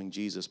following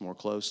Jesus more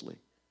closely.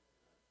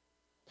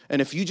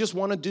 And if you just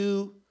want to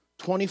do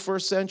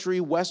 21st century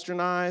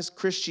westernized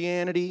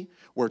Christianity,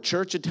 where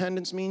church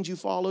attendance means you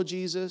follow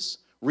Jesus,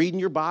 reading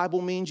your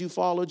Bible means you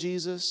follow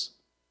Jesus,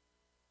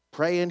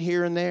 praying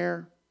here and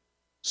there,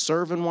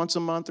 serving once a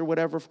month or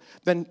whatever,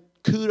 then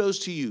kudos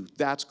to you.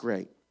 That's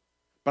great.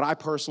 But I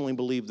personally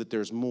believe that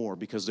there's more,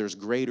 because there's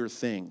greater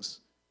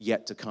things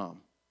yet to come.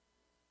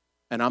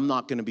 And I'm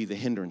not going to be the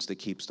hindrance that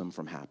keeps them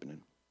from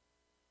happening.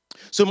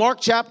 So Mark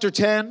chapter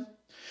 10,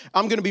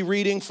 I'm going to be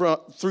reading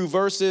through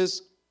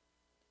verses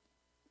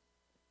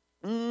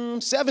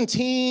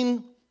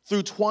 17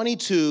 through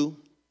 22.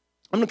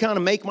 I'm going to kind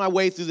of make my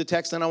way through the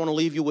text, and I want to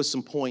leave you with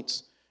some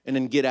points and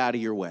then get out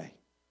of your way.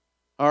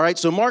 All right,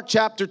 so Mark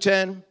chapter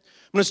 10, I'm going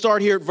to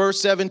start here at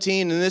verse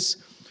 17, and this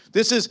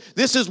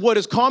is what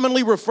is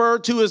commonly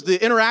referred to as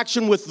the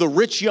interaction with the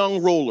rich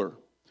young ruler.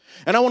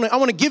 And I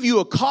want to give you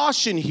a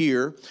caution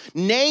here.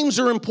 Names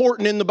are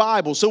important in the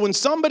Bible. So when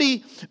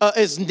somebody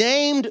is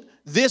named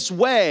this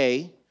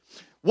way,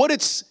 what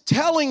it's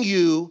telling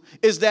you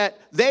is that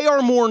they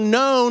are more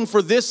known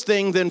for this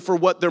thing than for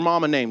what their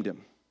mama named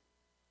him.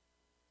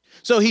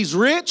 So he's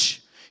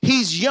rich,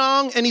 he's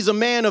young, and he's a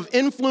man of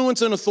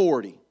influence and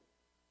authority.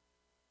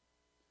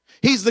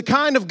 He's the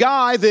kind of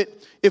guy that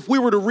if we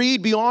were to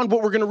read beyond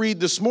what we're going to read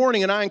this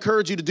morning, and I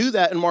encourage you to do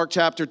that in Mark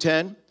chapter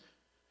 10,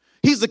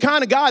 he's the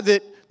kind of guy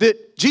that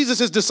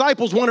Jesus'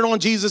 disciples wanted on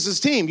Jesus'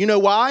 team. You know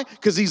why?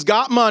 Because he's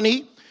got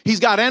money,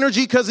 he's got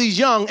energy because he's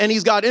young, and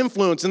he's got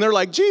influence. And they're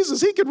like, Jesus,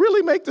 he could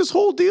really make this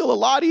whole deal a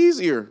lot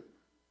easier.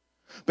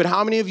 But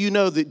how many of you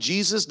know that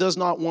Jesus does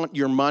not want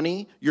your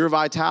money, your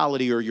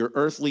vitality, or your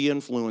earthly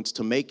influence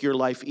to make your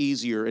life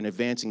easier in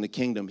advancing the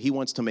kingdom? He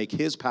wants to make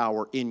his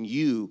power in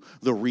you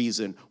the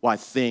reason why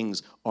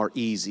things are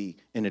easy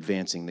in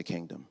advancing the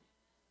kingdom.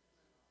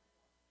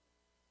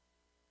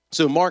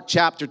 So Mark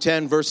chapter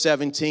 10, verse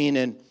 17,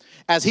 and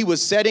as he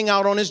was setting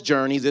out on his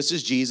journey, this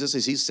is Jesus,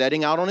 as he's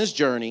setting out on his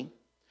journey,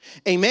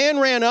 a man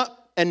ran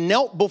up and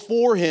knelt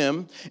before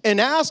him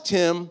and asked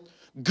him,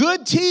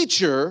 "Good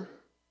teacher,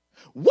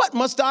 what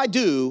must I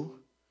do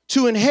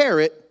to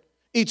inherit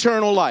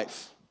eternal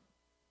life?"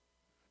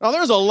 Now,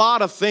 there's a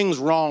lot of things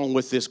wrong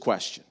with this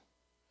question.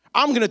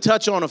 I'm going to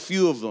touch on a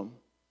few of them,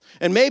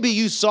 and maybe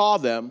you saw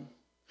them.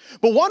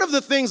 But one of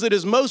the things that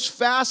is most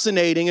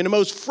fascinating and the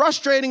most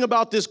frustrating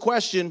about this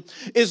question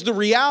is the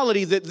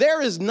reality that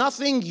there is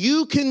nothing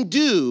you can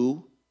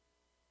do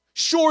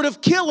short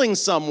of killing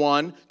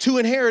someone to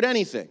inherit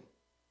anything.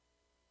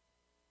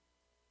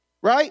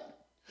 Right?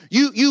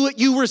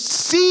 You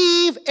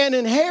receive an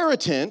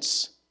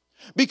inheritance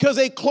because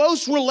a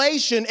close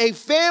relation, a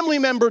family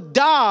member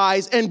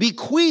dies and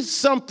bequeaths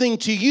something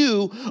to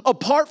you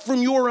apart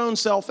from your own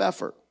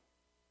self-effort.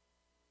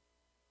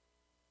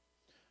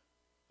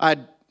 I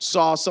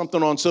saw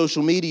something on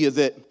social media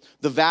that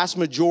the vast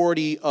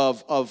majority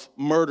of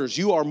murders,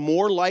 you are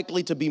more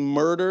likely to be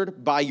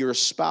murdered by your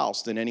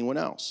spouse than anyone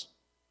else.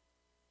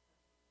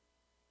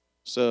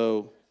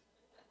 So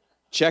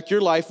check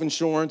your life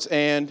insurance,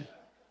 and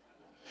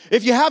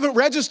if you haven't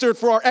registered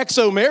for our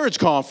XO Marriage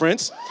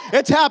Conference,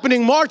 it's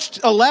happening March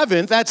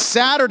 11th, that's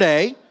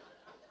Saturday.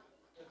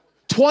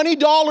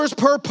 $20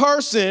 per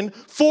person,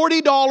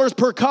 $40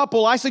 per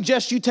couple. I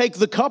suggest you take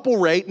the couple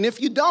rate, and if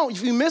you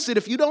miss it,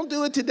 if you don't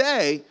do it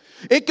today,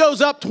 it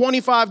goes up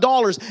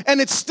 $25,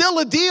 and it's still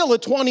a deal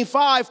at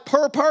 $25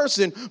 per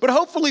person, but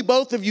hopefully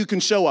both of you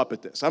can show up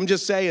at this. I'm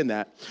just saying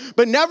that.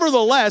 But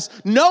nevertheless,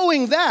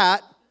 knowing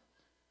that,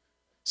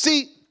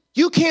 see,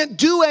 you can't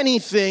do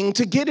anything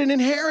to get an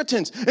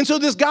inheritance. And so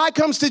this guy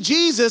comes to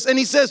Jesus and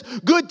he says,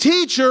 "Good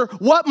teacher,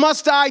 what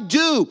must I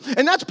do?"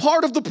 And that's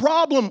part of the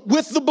problem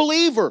with the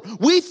believer.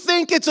 We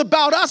think it's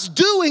about us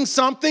doing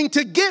something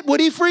to get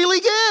what he freely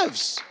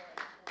gives.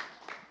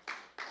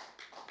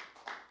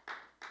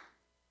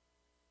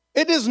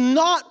 It does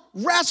not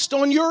rest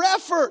on your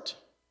effort.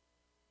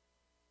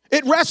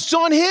 It rests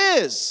on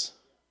his.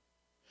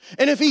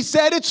 And if he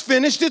said it's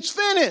finished, it's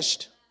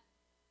finished.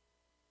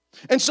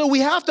 And so we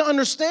have to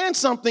understand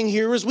something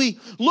here as we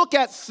look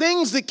at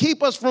things that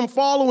keep us from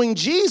following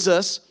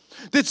Jesus,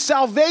 that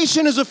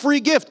salvation is a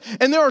free gift.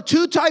 And there are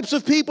two types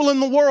of people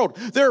in the world.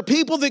 There are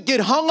people that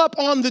get hung up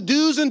on the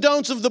do's and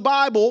don'ts of the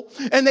Bible,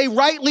 and they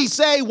rightly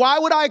say, "Why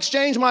would I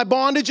exchange my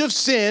bondage of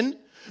sin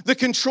the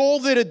control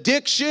that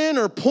addiction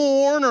or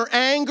porn or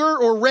anger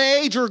or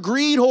rage or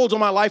greed holds on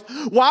my life,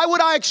 why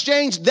would I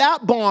exchange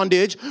that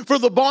bondage for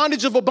the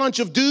bondage of a bunch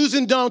of do's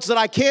and don'ts that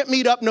I can't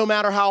meet up no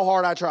matter how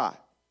hard I try?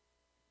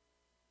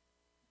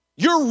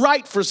 You're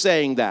right for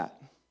saying that.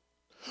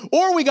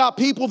 Or we got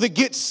people that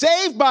get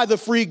saved by the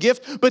free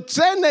gift, but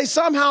then they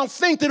somehow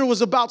think that it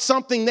was about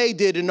something they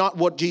did and not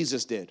what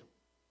Jesus did.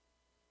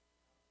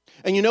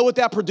 And you know what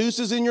that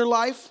produces in your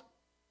life?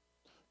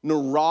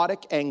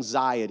 Neurotic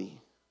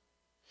anxiety.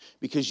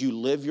 Because you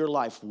live your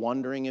life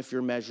wondering if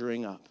you're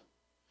measuring up.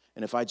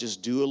 And if I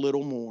just do a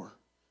little more,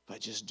 if I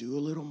just do a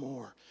little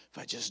more, if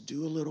I just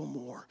do a little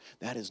more,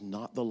 that is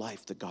not the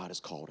life that God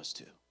has called us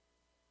to.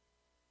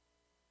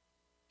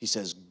 He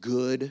says,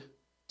 good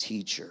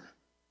teacher.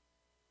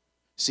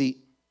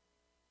 See,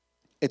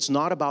 it's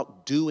not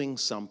about doing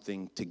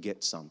something to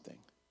get something.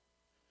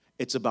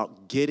 It's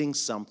about getting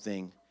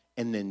something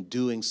and then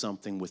doing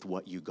something with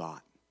what you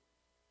got.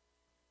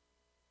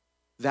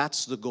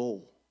 That's the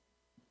goal.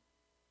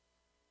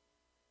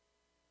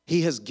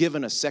 He has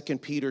given us, 2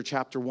 Peter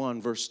chapter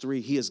 1, verse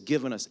 3, he has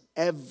given us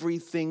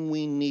everything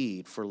we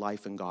need for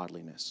life and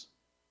godliness.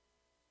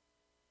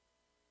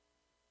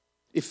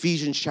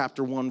 Ephesians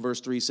chapter 1,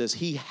 verse 3 says,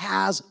 he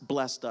has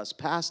blessed us,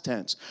 past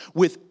tense,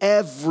 with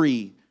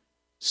every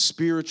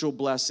spiritual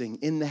blessing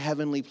in the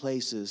heavenly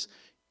places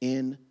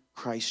in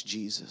Christ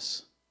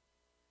Jesus.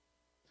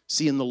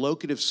 See, in the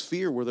locative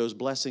sphere where those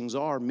blessings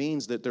are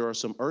means that there are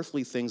some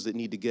earthly things that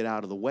need to get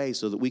out of the way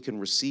so that we can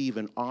receive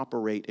and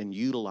operate and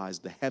utilize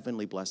the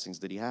heavenly blessings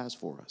that he has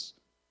for us.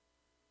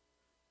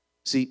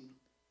 See,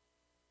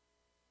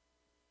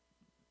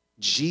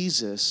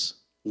 Jesus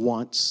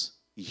wants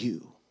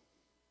you.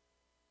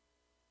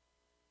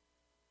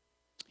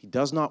 He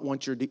does not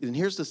want your deeds. And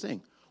here's the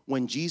thing.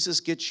 When Jesus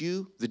gets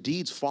you, the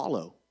deeds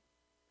follow.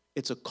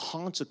 It's a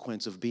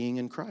consequence of being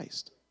in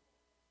Christ.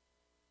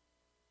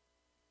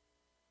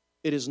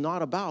 It is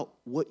not about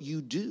what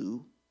you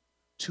do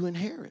to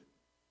inherit.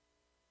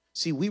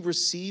 See, we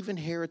receive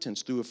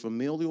inheritance through a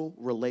familial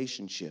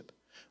relationship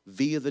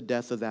via the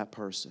death of that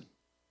person.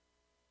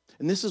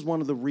 And this is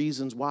one of the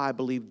reasons why I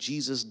believe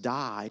Jesus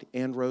died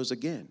and rose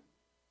again.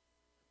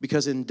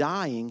 Because in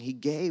dying, he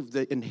gave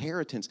the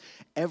inheritance,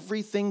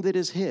 everything that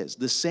is his,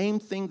 the same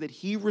thing that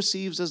he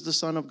receives as the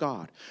Son of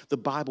God. The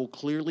Bible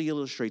clearly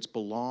illustrates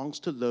belongs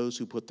to those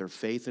who put their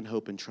faith and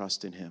hope and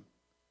trust in him.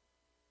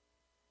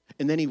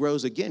 And then he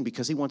rose again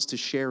because he wants to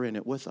share in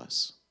it with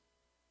us.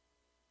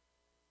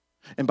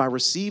 And by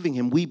receiving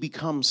him, we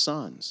become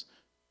sons.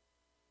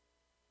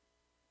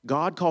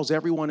 God calls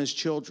everyone his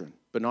children,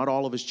 but not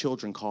all of his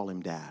children call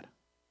him dad.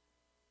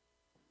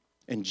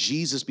 And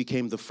Jesus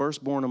became the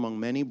firstborn among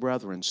many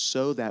brethren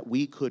so that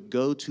we could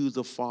go to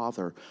the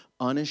Father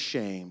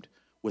unashamed,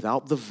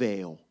 without the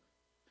veil,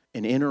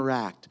 and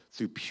interact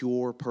through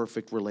pure,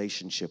 perfect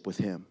relationship with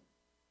him.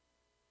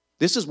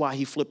 This is why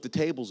he flipped the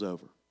tables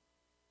over.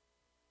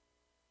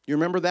 You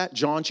remember that?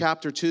 John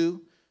chapter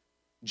 2.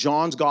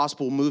 John's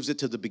gospel moves it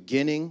to the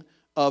beginning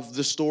of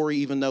the story,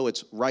 even though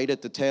it's right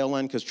at the tail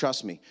end, because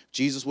trust me,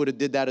 Jesus would have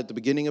did that at the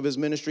beginning of his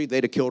ministry,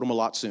 they'd have killed him a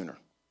lot sooner.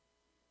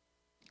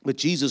 But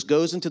Jesus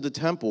goes into the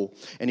temple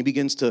and he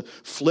begins to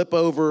flip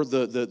over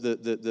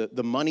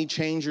the money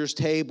changers'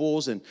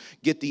 tables and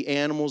get the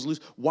animals loose.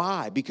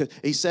 Why? Because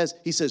he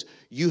says,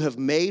 you have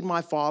made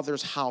my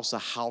Father's house a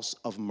house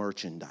of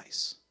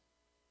merchandise.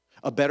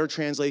 A better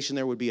translation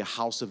there would be a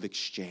house of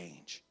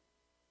exchange.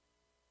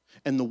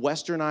 And the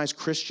westernized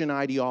Christian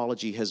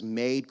ideology has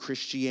made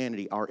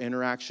Christianity, our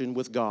interaction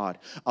with God,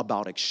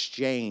 about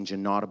exchange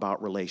and not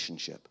about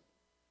relationship.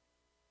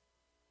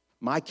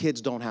 My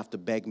kids don't have to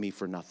beg me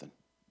for nothing.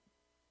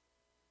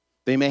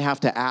 They may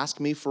have to ask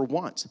me for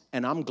once,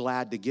 and I'm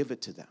glad to give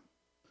it to them.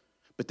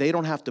 But they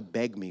don't have to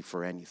beg me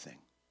for anything.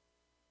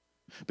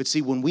 But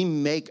see, when we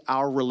make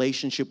our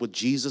relationship with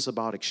Jesus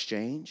about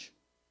exchange,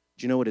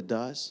 do you know what it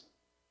does?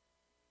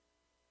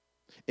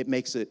 It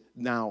makes it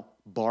now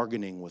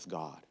bargaining with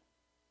God.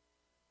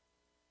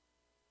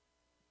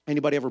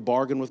 Anybody ever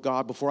bargain with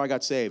God? Before I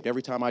got saved,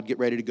 every time I'd get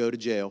ready to go to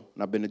jail,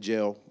 and I've been to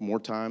jail more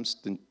times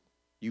than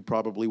you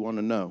probably want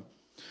to know.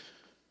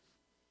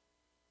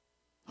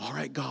 All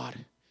right, God,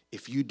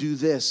 if you do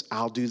this,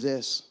 I'll do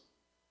this.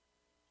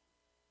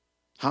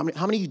 How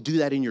many of you do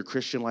that in your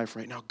Christian life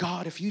right now?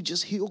 God, if you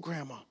just heal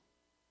grandma,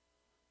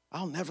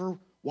 I'll never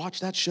watch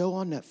that show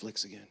on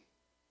Netflix again.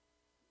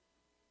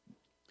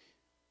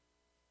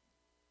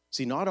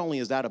 See, not only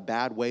is that a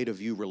bad way to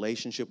view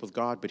relationship with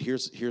God, but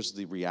here's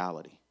the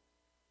reality.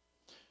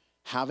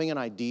 Having an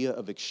idea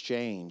of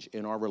exchange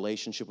in our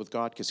relationship with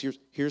God, because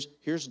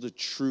here's the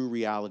true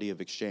reality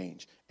of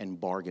exchange and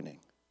bargaining.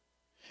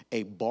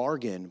 A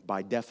bargain,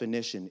 by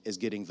definition, is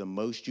getting the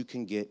most you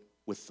can get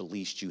with the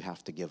least you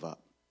have to give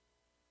up.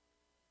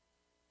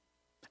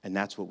 And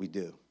that's what we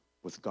do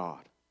with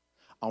God.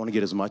 I want to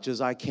get as much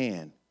as I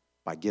can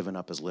by giving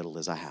up as little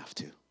as I have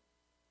to.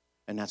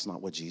 And that's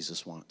not what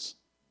Jesus wants.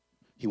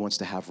 He wants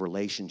to have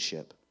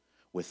relationship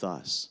with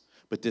us.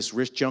 But this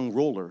rich young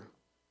ruler,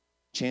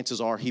 chances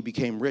are he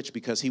became rich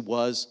because he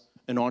was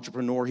an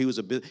entrepreneur.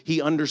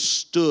 He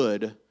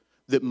understood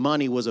that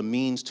money was a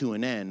means to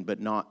an end, but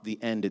not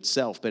the end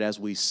itself. But as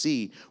we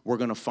see, we're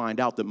going to find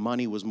out that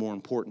money was more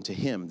important to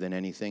him than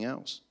anything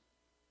else.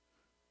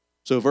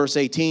 So verse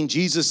 18,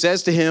 Jesus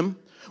says to him,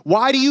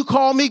 "Why do you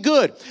call me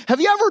good?" Have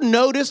you ever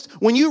noticed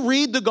when you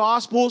read the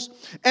Gospels,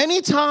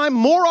 anytime,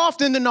 more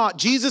often than not,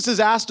 Jesus is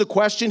asked a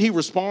question, he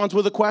responds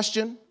with a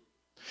question?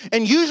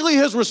 And usually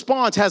his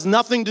response has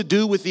nothing to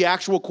do with the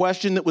actual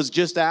question that was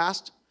just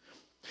asked.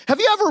 Have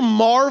you ever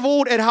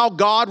marveled at how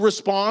God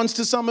responds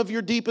to some of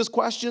your deepest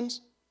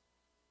questions?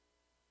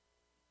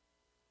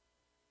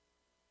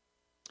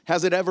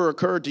 Has it ever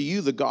occurred to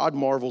you that God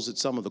marvels at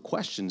some of the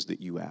questions that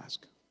you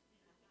ask?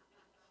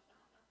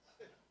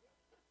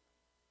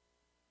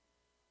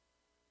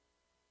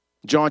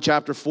 John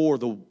chapter 4,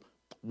 the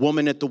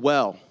woman at the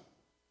well.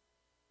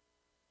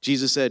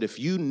 Jesus said, if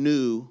you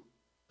knew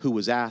who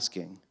was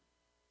asking,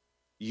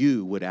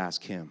 you would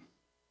ask him.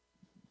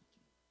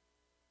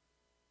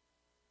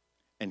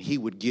 And he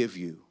would give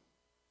you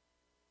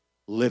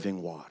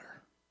living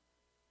water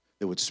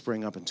that would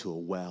spring up into a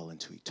well,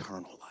 into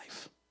eternal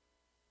life.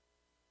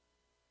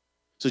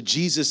 So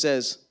Jesus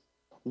says,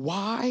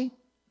 why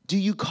do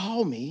you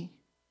call me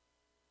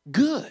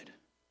good?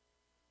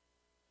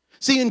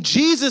 See, and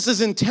Jesus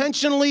is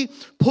intentionally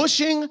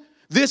pushing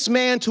this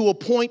man to a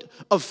point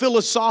of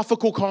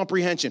philosophical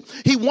comprehension.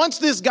 He wants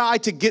this guy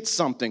to get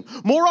something.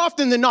 More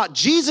often than not,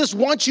 Jesus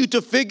wants you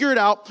to figure it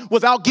out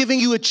without giving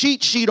you a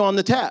cheat sheet on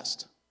the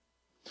test.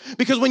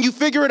 Because when you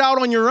figure it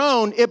out on your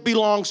own, it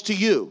belongs to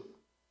you.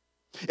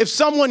 If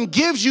someone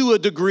gives you a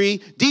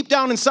degree, deep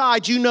down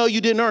inside, you know you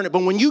didn't earn it.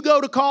 But when you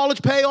go to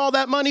college, pay all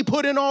that money,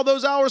 put in all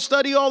those hours,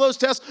 study all those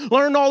tests,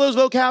 learn all those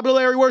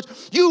vocabulary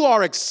words, you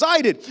are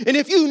excited. And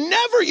if you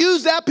never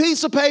use that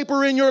piece of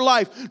paper in your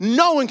life,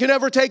 no one can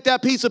ever take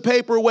that piece of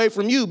paper away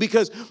from you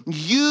because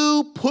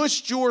you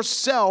pushed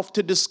yourself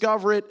to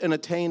discover it and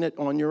attain it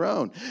on your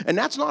own. And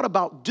that's not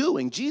about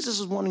doing. Jesus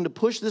is wanting to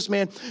push this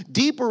man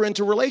deeper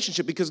into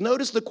relationship because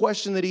notice the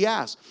question that he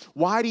asked.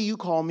 Why do you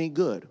call me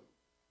good?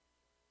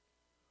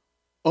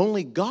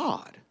 Only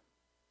God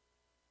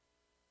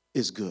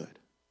is good.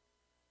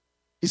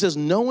 He says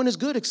no one is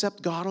good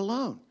except God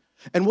alone.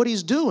 And what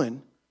he's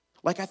doing,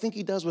 like I think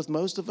he does with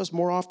most of us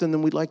more often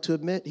than we'd like to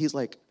admit, he's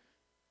like,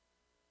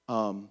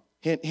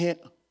 hint, hint,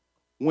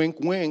 wink,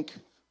 wink.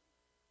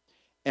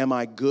 Am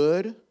I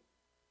good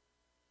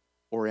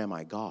or am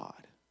I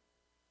God?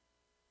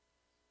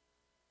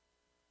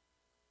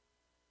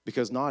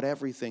 Because not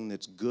everything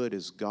that's good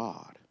is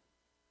God,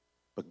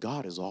 but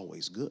God is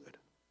always good.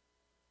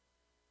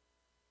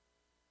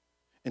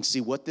 And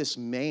see, what this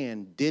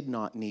man did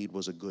not need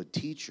was a good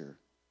teacher.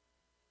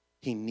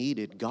 He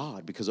needed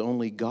God because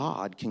only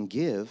God can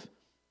give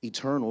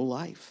eternal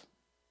life.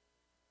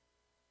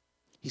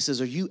 He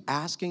says, are you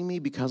asking me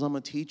because I'm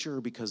a teacher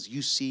or because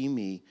you see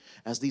me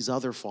as these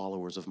other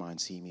followers of mine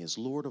see me as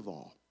Lord of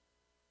all?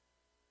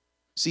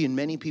 See, and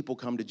many people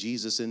come to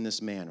Jesus in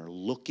this manner,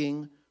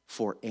 looking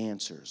for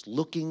answers,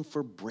 looking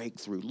for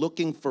breakthrough,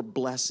 looking for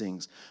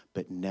blessings,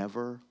 but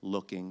never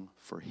looking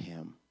for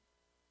him.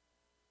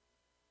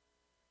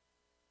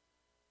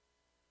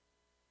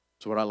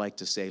 So what I like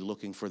to say,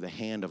 looking for the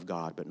hand of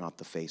God, but not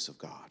the face of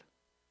God.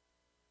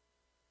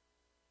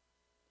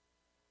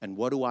 And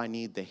what do I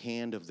need the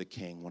hand of the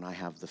king when I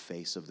have the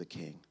face of the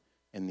king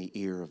and the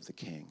ear of the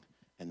king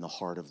and the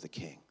heart of the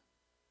king?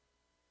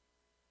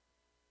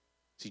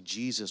 See,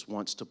 Jesus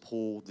wants to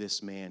pull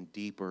this man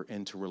deeper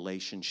into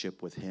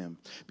relationship with him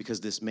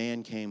because this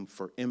man came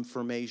for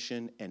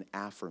information and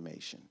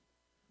affirmation,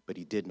 but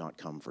he did not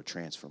come for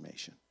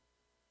transformation.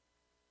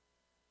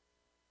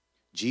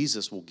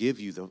 Jesus will give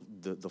you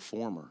the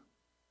former,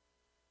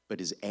 but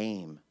his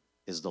aim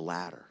is the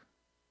latter.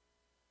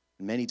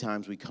 Many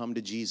times we come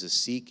to Jesus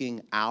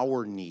seeking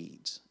our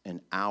needs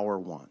and our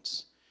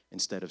wants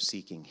instead of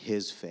seeking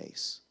his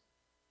face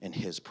and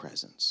his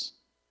presence.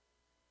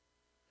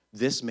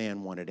 This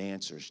man wanted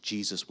answers.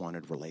 Jesus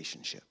wanted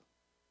relationship.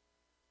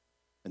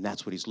 And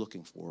that's what he's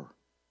looking for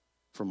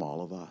from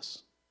all of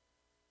us.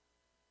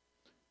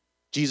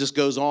 Jesus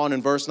goes on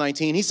in verse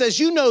 19. He says,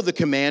 you know the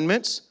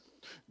commandments.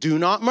 Do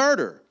not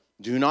murder.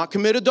 Do not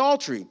commit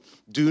adultery.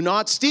 Do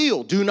not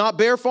steal. Do not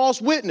bear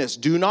false witness.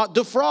 Do not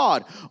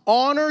defraud.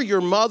 Honor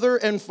your mother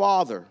and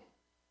father.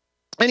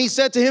 And he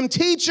said to him,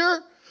 Teacher,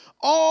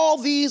 all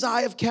these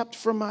I have kept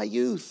from my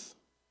youth.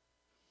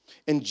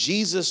 And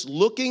Jesus,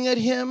 looking at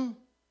him,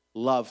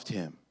 loved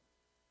him.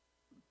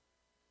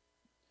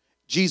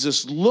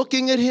 Jesus,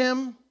 looking at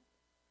him,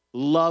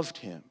 loved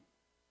him.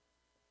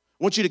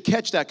 I want you to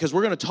catch that because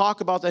we're going to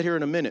talk about that here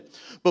in a minute.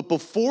 But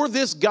before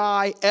this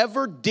guy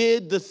ever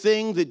did the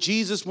thing that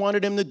Jesus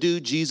wanted him to do,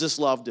 Jesus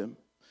loved him.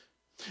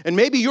 And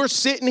maybe you're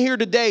sitting here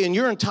today and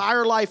your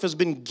entire life has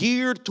been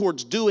geared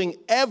towards doing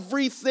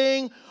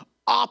everything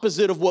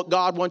opposite of what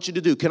God wants you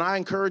to do. Can I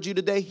encourage you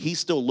today? He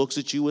still looks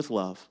at you with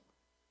love.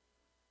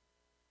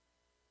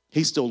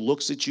 He still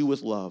looks at you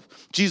with love.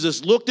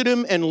 Jesus looked at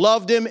him and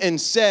loved him and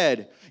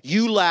said,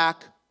 you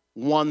lack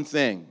one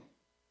thing.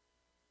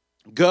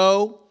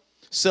 Go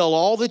Sell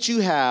all that you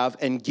have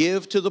and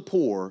give to the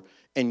poor,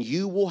 and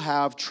you will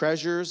have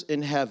treasures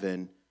in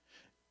heaven,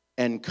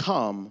 and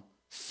come,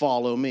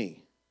 follow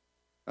me.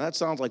 Now, that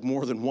sounds like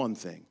more than one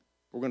thing.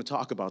 We're going to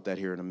talk about that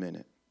here in a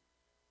minute.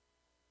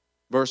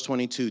 Verse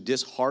 22,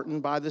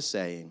 disheartened by the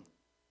saying,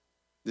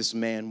 this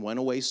man went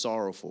away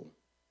sorrowful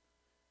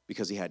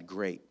because he had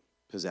great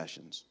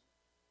possessions.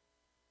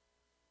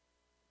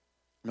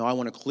 Now, I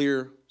want to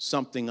clear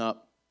something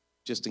up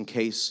just in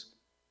case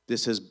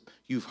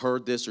you've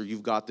heard this or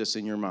you've got this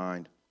in your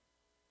mind.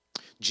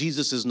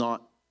 Jesus is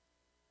not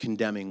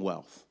condemning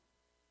wealth.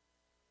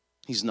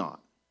 He's not.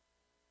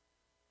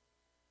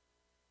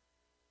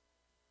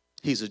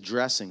 He's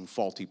addressing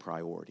faulty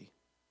priority.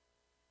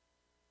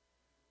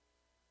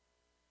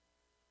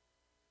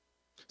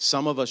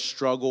 Some of us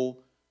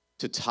struggle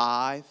to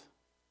tithe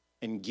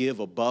and give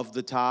above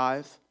the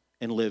tithe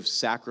and live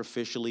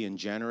sacrificially and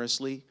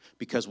generously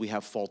because we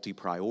have faulty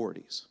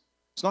priorities.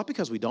 It's not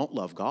because we don't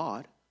love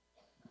God.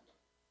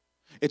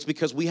 It's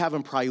because we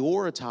haven't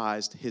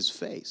prioritized his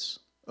face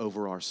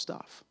over our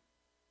stuff.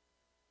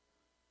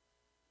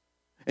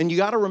 And you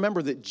got to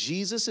remember that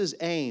Jesus'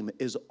 aim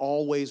is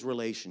always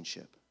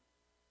relationship.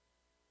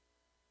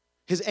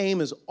 His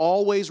aim is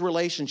always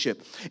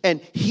relationship.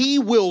 And he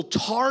will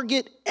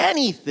target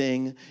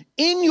anything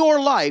in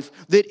your life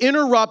that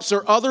interrupts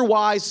or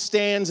otherwise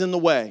stands in the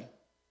way.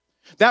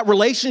 That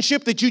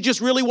relationship that you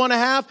just really want to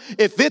have,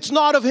 if it's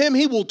not of him,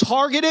 he will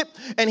target it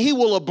and he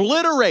will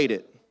obliterate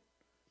it.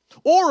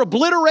 Or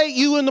obliterate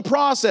you in the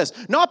process.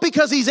 Not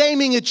because he's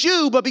aiming at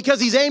you, but because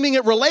he's aiming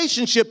at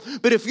relationship.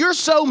 But if you're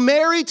so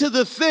married to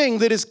the thing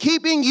that is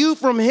keeping you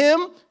from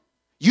him,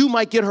 you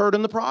might get hurt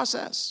in the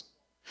process.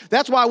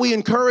 That's why we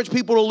encourage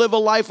people to live a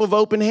life of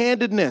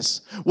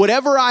open-handedness.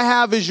 Whatever I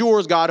have is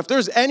yours, God. If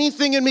there's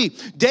anything in me,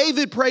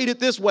 David prayed it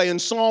this way in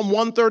Psalm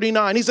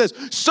 139. He says,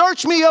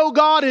 search me, O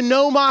God, and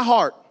know my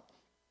heart.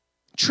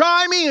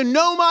 Try me and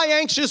know my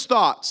anxious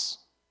thoughts.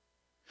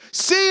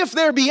 See if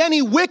there be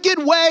any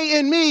wicked way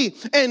in me,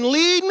 and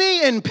lead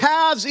me in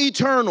paths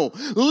eternal.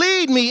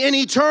 Lead me in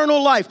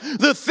eternal life.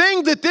 The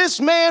thing that this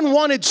man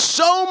wanted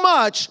so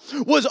much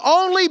was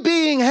only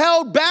being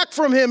held back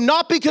from him,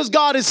 not because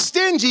God is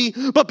stingy,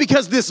 but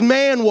because this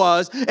man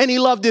was, and he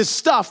loved his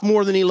stuff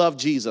more than he loved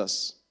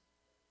Jesus.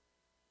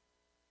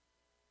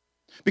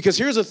 Because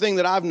here's the thing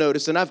that I've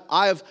noticed, and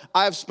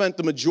I've spent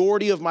the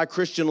majority of my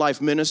Christian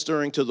life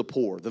ministering to the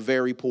poor, the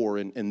very poor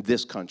in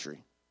this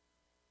country,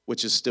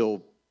 which is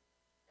still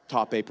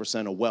top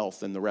 8% of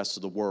wealth in the rest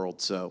of the world.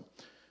 So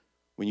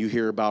when you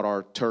hear about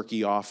our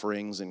turkey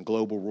offerings and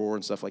global roar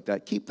and stuff like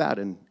that, keep that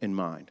in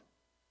mind.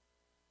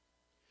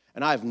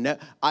 And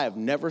I have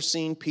never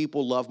seen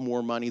people love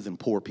more money than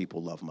poor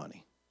people love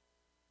money.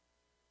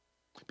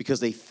 Because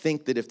they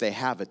think that if they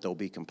have it, they'll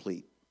be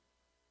complete.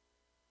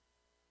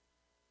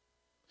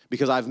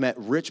 Because I've met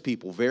rich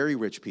people, very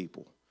rich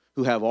people,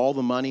 who have all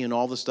the money and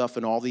all the stuff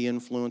and all the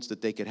influence that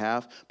they could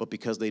have, but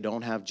because they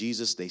don't have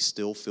Jesus, they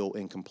still feel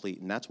incomplete.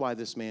 And that's why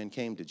this man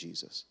came to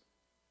Jesus.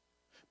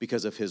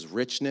 Because of his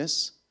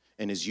richness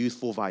and his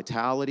youthful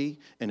vitality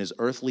and his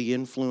earthly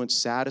influence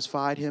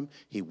satisfied him,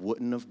 he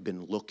wouldn't have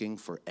been looking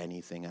for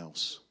anything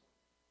else.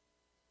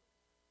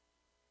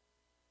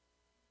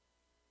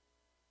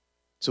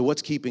 So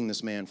what's keeping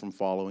this man from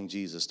following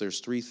Jesus? There's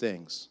three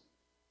things.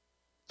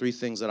 Three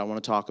things that I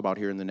want to talk about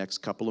here in the next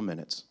couple of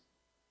minutes.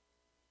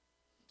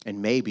 And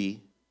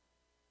maybe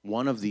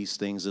one of these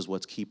things is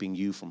what's keeping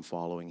you from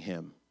following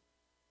him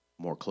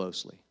more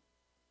closely.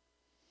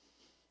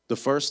 The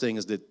first thing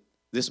is that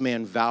this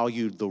man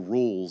valued the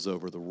rules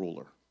over the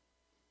ruler.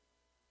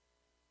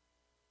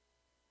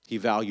 He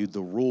valued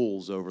the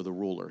rules over the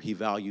ruler. He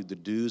valued the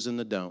do's and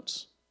the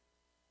don'ts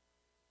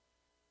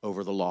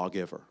over the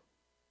lawgiver.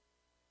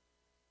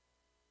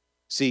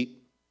 See,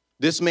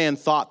 this man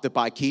thought that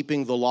by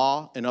keeping the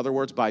law, in other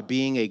words, by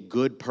being a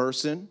good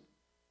person,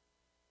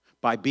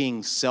 by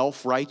being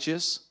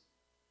self-righteous,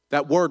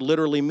 that word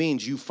literally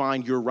means you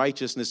find your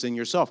righteousness in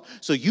yourself.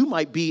 So you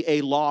might be a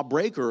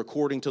lawbreaker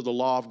according to the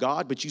law of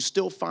God, but you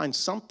still find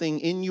something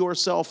in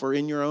yourself or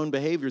in your own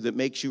behavior that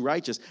makes you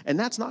righteous, and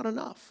that's not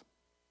enough.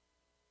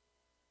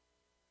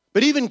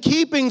 But even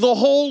keeping the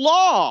whole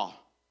law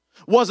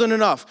wasn't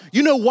enough.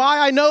 You know why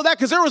I know that?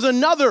 Because there was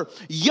another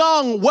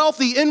young,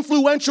 wealthy,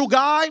 influential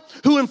guy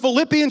who in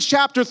Philippians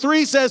chapter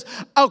 3 says,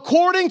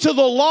 according to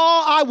the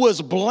law, I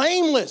was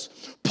blameless.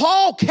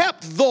 Paul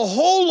kept the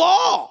whole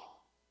law.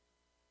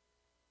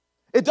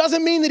 It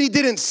doesn't mean that he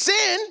didn't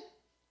sin,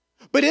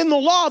 but in the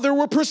law, there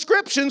were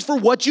prescriptions for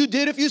what you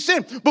did if you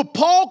sinned. But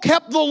Paul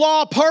kept the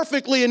law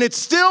perfectly, and it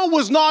still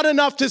was not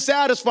enough to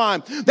satisfy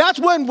him. That's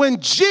when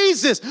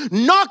Jesus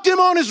knocked him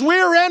on his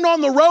rear end on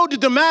the road to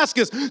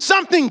Damascus,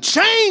 something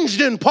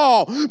changed in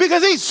Paul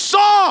because he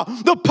saw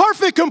the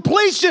perfect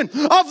completion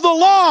of the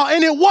law,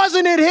 and it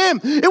wasn't in him.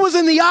 It was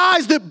in the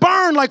eyes that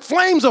burned like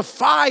flames of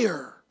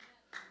fire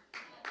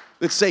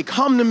that say,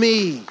 come to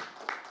me.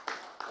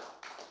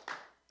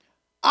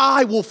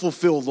 I will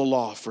fulfill the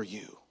law for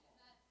you.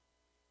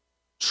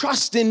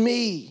 Trust in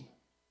me.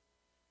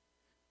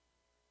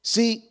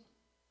 See,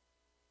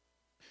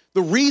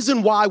 The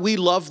reason why we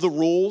love the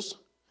rules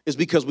is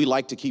because we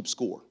like to keep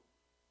score.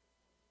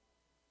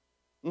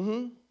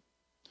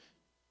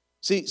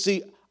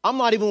 See, I'm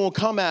not even going to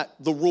come at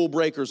the rule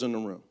breakers in the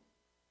room.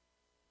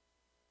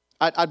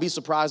 I'd be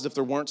surprised if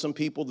there weren't some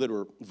people that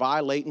are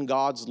violating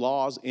God's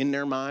laws in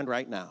their mind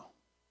right now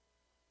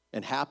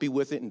and happy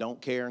with it and don't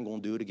care and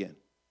going to do it again.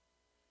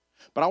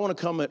 But I want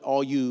to come at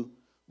all you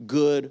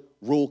good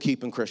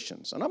rule-keeping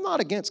Christians. And I'm not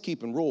against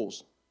keeping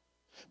rules.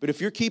 But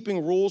if you're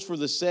keeping rules for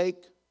the sake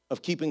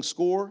of keeping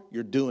score,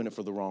 you're doing it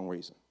for the wrong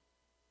reason.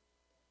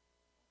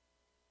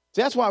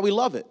 See, that's why we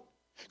love it.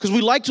 Because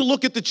we like to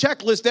look at the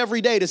checklist every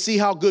day to see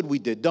how good we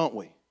did, don't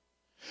we?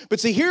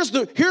 But see, here's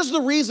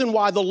the reason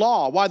why the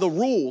law, why the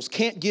rules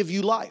can't give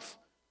you life.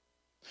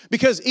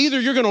 Because either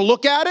you're going to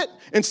look at it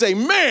and say,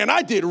 man,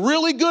 I did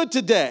really good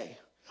today.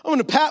 I'm going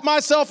to pat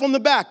myself on the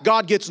back.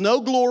 God gets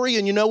no glory,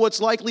 and you know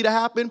what's likely to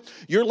happen?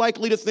 You're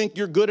likely to think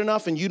you're good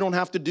enough and you don't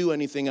have to do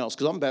anything else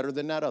because I'm better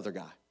than that other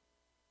guy.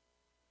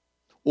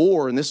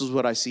 Or, and this is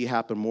what I see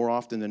happen more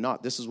often than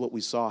not, this is what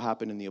we saw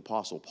happen in the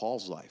Apostle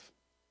Paul's life.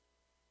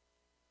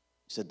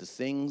 He said, the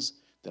things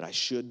that I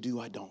should do,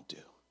 I don't do.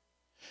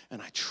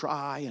 And I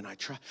try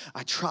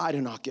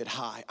to not get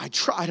high. I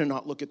try to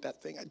not look at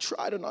that thing. I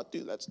try to not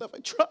do that stuff. I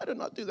try to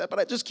not do that, but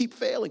I just keep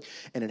failing.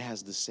 And it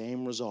has the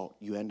same result.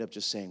 You end up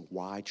just saying,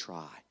 why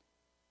try?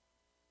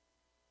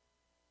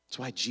 That's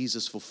why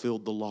Jesus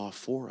fulfilled the law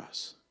for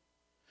us.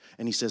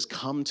 And he says,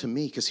 come to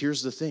me. Because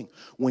here's the thing.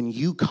 When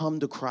you come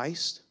to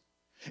Christ,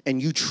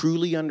 and you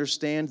truly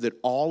understand that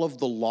all of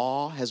the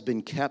law has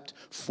been kept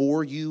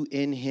for you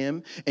in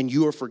him, and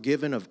you are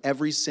forgiven of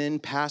every sin,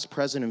 past,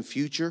 present, and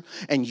future,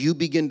 and you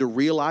begin to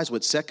realize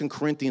what 2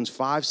 Corinthians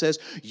 5 says,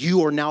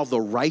 you are now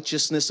the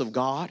righteousness of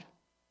God.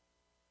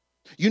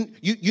 You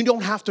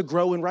don't have to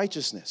grow in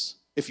righteousness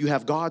if you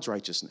have God's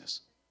righteousness.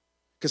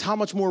 Because how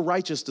much more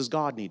righteous does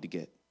God need to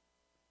get?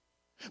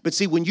 But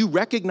see, when you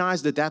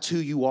recognize that that's who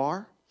you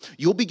are,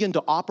 you'll begin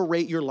to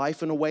operate your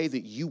life in a way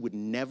that you would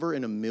never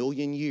in a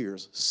million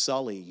years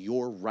sully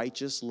your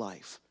righteous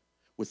life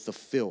with the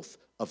filth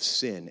of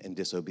sin and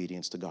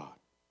disobedience to God.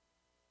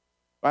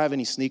 Do I have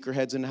any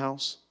sneakerheads in the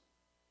house?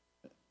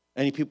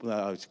 Any people?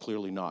 No, it's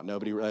clearly not.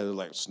 Nobody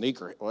like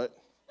sneaker. What?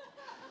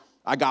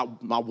 I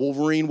got my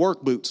Wolverine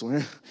work boots.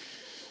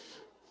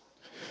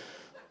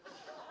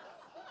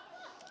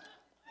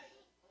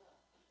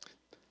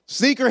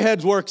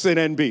 Sneakerheads works in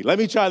NB. Let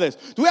me try this.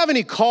 Do we have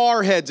any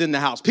car heads in the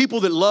house? People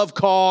that love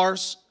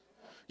cars?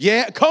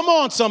 Yeah, come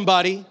on,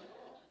 somebody.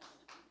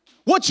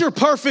 What's your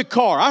perfect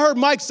car? I heard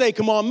Mike say,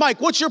 come on,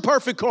 Mike, what's your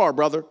perfect car,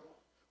 brother?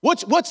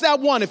 What's that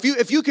one?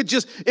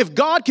 If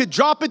God could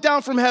drop it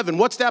down from heaven,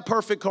 what's that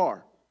perfect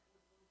car?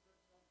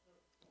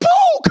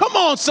 Pooh, come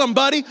on,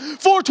 somebody.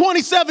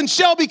 427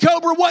 Shelby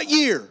Cobra, what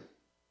year?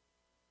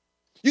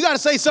 You got to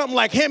say something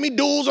like Hemi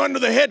duals under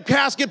the head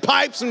gasket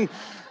pipes and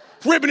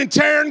ribbon and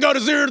tearing, go to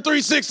 0 to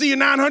 360 and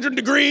 900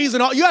 degrees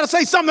and all. You got to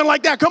say something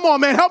like that. Come on,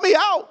 man, help me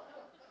out.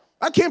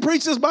 I can't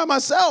preach this by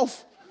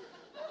myself.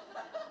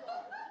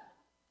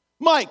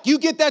 Mike, you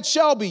get that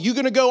Shelby. You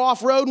going to go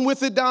off-roading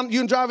with it down? You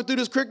going to drive it through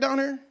this creek down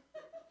here?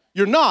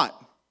 You're not.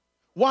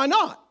 Why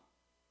not?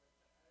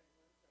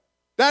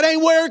 That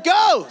ain't where it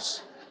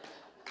goes.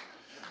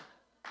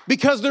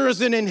 Because there is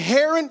an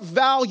inherent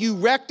value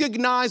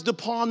recognized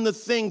upon the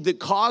thing that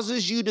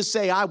causes you to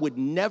say, I would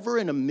never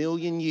in a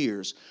million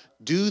years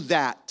do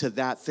that to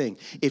that thing.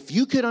 If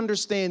you could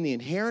understand the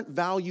inherent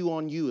value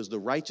on you as the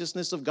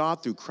righteousness of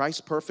God through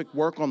Christ's perfect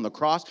work on the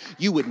cross,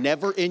 you would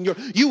never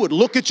you would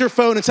look at your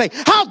phone and say,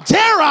 how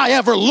dare I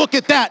ever look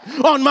at that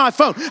on my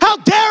phone? How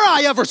dare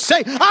I ever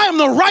say, I am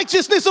the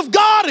righteousness of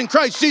God in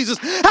Christ Jesus?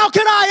 How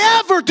can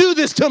I ever do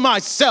this to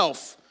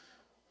myself?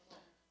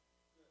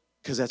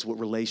 Because that's what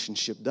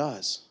relationship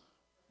does.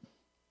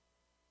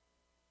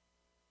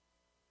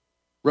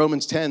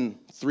 Romans 10,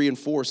 3 and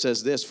 4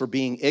 says this, for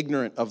being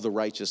ignorant of the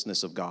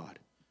righteousness of God.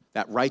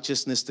 That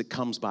righteousness that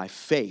comes by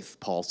faith,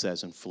 Paul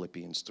says in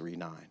Philippians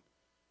 3:9.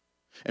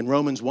 And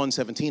Romans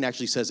 1:17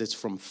 actually says it's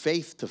from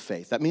faith to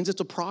faith. That means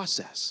it's a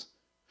process.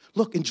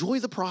 Look, enjoy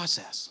the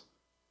process.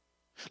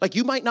 Like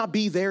you might not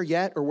be there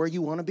yet or where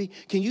you want to be.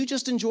 Can you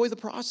just enjoy the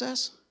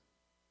process?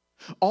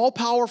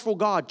 All-powerful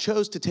God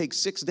chose to take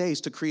 6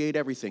 days to create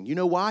everything. You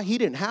know why? He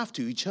didn't have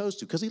to. He chose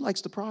to because he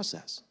likes the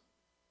process.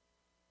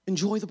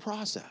 Enjoy the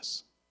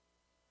process.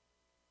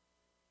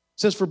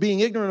 It says, for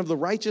being ignorant of the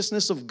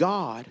righteousness of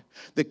God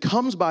that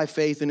comes by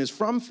faith and is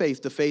from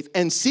faith to faith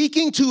and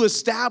seeking to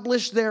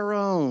establish their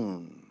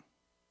own,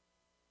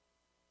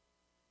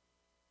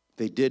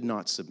 they did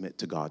not submit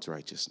to God's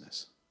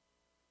righteousness.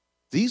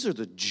 These are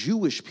the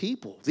Jewish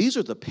people. These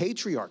are the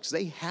patriarchs.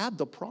 They had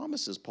the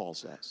promises, Paul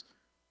says.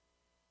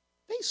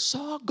 They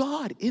saw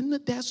God in the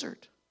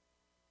desert.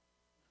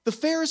 The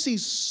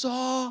Pharisees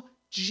saw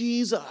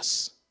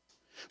Jesus.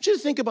 I want you to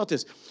think about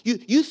this.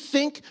 You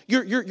think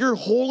you're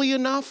holy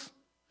enough?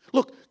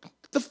 Look,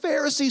 the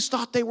Pharisees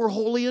thought they were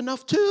holy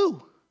enough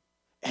too.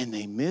 And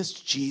they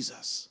missed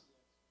Jesus.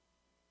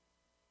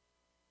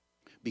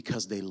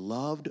 Because they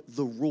loved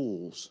the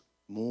rules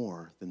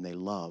more than they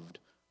loved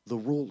the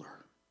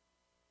ruler.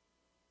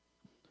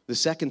 The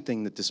second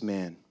thing that this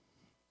man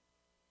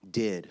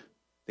did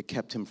that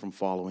kept him from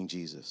following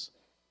Jesus,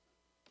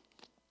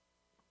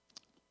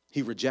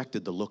 he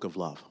rejected the look of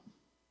love.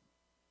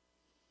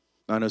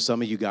 I know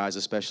some of you guys,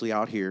 especially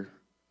out here,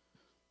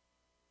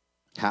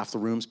 half the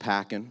room's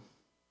packing.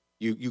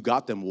 You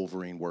got them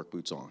Wolverine work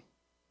boots on.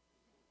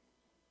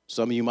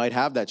 Some of you might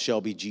have that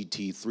Shelby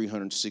GT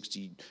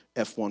 360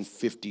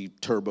 F-150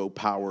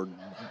 turbo-powered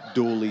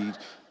dually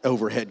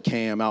overhead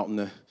cam out in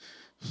the...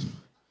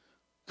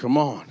 Come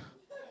on.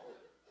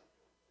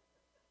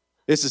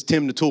 This is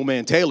Tim the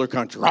Toolman Taylor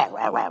country. Rah,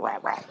 rah, rah, rah,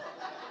 rah.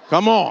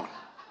 Come on.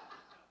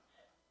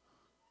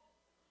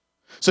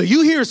 So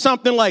you hear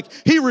something like,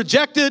 he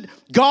rejected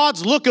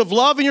God's look of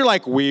love, and you're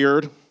like,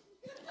 weird.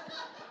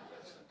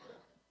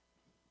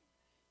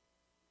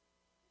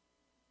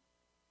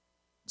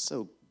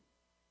 So,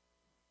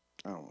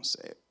 I don't want to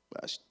say it,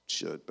 but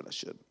I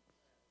should.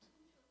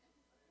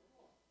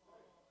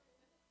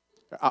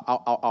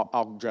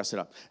 I'll dress it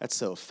up. That's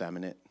so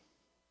effeminate.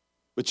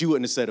 But you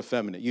wouldn't have said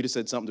effeminate. You'd have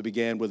said something that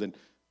began with an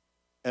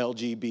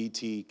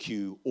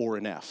LGBTQ or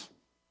an F.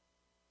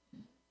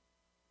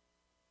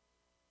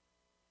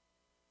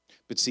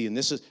 But see, and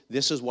this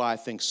is why I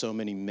think so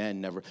many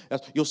men never,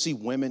 you'll see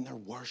women, they're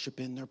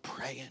worshiping, they're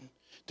praying,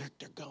 they're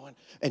going.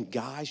 And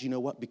guys, you know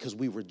what? Because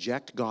we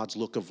reject God's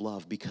look of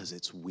love because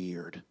it's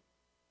weird.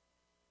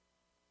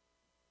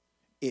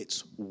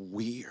 It's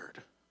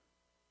weird.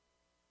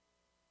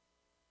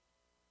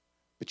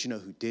 But you know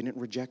who didn't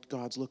reject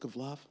God's look of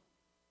love?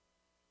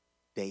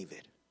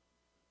 David.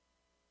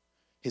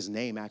 His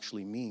name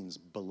actually means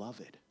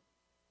beloved.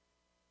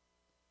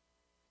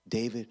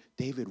 David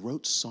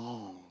wrote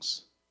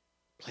songs,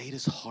 played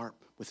his harp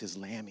with his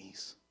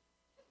lammies.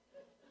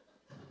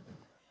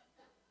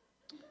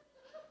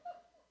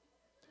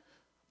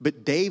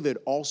 But David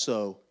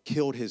also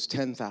killed his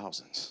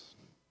 10,000s.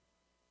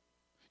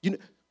 You know,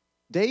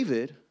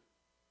 David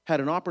had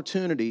an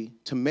opportunity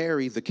to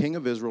marry the king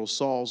of Israel,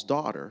 Saul's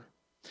daughter,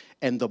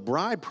 and the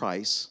bride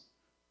price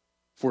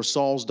for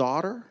Saul's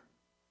daughter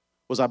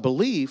was, I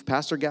believe,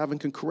 Pastor Gavin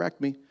can correct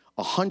me,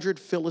 100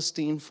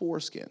 Philistine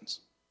foreskins.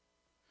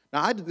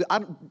 Now,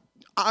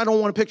 I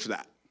don't want to picture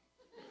that.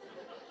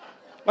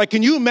 Like,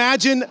 can you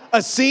imagine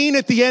a scene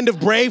at the end of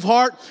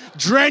Braveheart,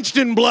 drenched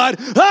in blood,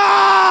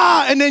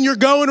 and then you're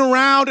going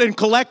around and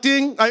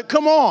collecting?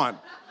 Come on.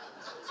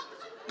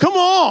 Come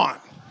on.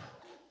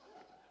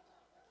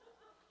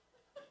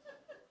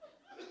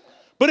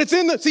 But it's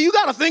see, you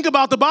got to think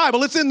about the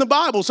Bible. It's in the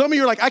Bible. Some of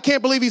you are like, I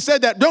can't believe he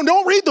said that.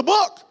 Don't read the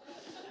book.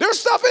 There's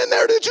stuff in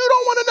there that you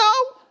don't want to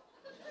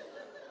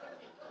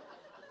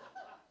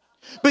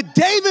know. But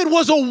David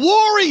was a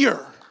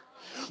warrior.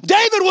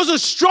 David was a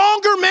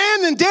stronger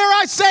man than, dare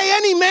I say,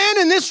 any man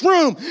in this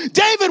room.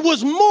 David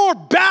was more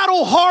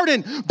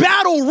battle-hardened,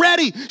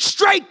 battle-ready,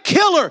 straight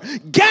killer.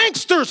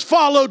 Gangsters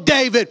followed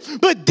David.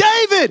 But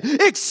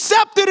David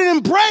accepted and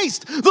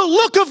embraced the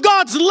look of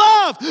God's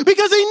love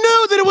because he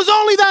knew that it was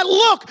only that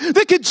look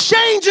that could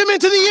change him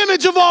into the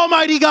image of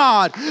Almighty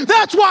God.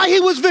 That's why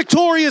he was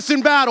victorious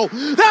in battle.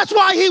 That's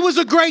why he was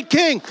a great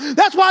king.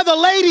 That's why the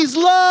ladies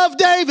loved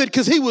David,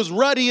 because he was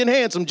ruddy and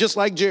handsome, just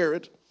like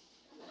Jared.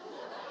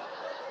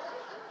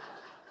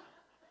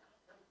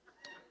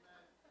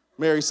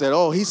 Mary said,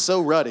 oh, he's so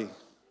ruddy.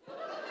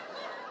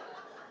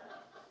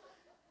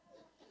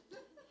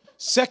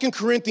 2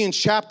 Corinthians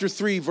chapter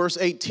 3, verse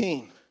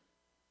 18.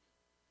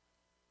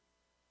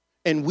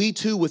 And we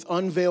too, with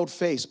unveiled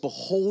face,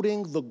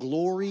 beholding the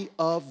glory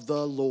of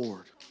the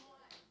Lord,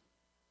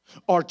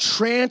 are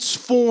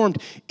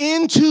transformed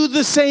into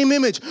the same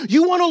image.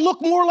 You want to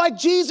look more like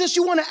Jesus?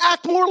 You want to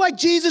act more like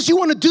Jesus? You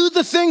want to do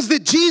the things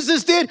that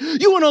Jesus did?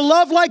 You want to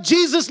love like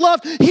Jesus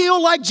loved, heal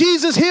like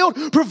Jesus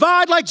healed,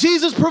 provide like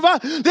Jesus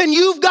provided? Then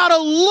you've got to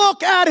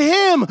look at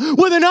him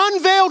with an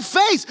unveiled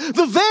face.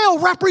 The veil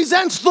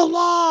represents the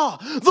law,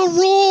 the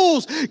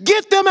rules.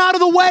 Get them out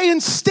of the way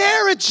and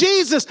stare at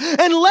Jesus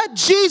and let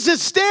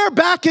Jesus stare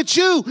back at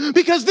you,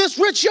 because this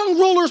rich young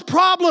ruler's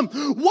problem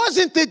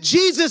wasn't that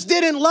Jesus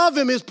didn't love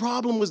him. His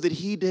problem was that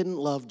he didn't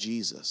love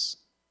Jesus.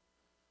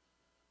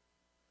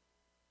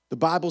 The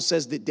Bible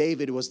says that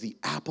David was the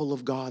apple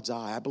of God's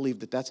eye. I believe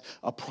that that's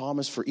a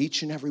promise for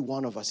each and every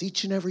one of us,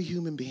 each and every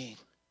human being.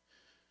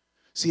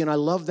 See, and I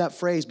love that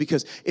phrase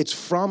because it's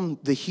from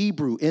the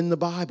Hebrew in the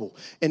Bible.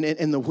 And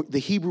the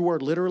Hebrew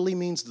word literally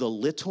means the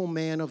little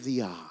man of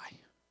the eye.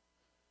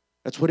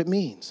 That's what it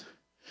means.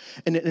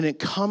 And it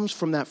comes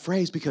from that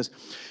phrase because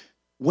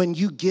when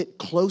you get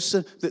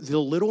closer, the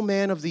little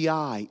man of the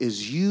eye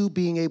is you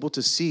being able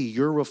to see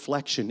your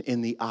reflection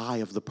in the eye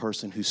of the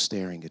person who's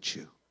staring at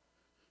you.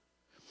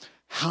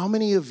 How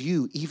many of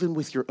you, even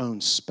with your own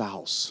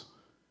spouse,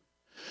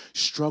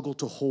 struggle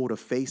to hold a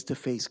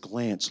face-to-face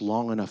glance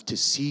long enough to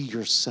see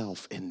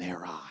yourself in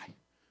their eye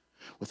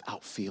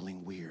without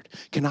feeling weird?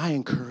 Can I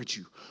encourage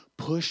you?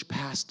 Push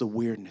past the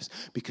weirdness,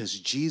 because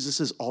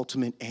Jesus'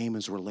 ultimate aim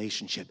is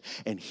relationship,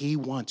 and he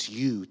wants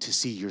you to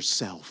see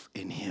yourself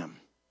in him.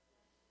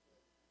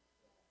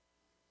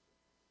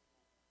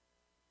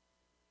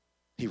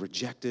 He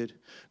rejected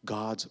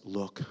God's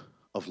look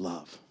of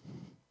love.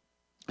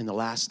 And the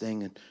last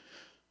thing, and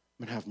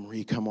I'm going to have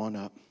Marie come on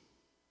up.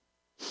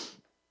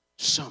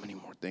 So many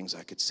more things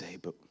I could say,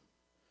 but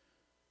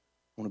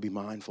I want to be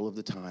mindful of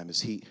the time, is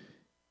he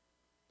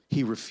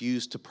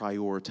refused to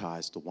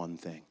prioritize the one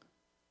thing.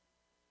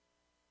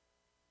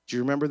 Do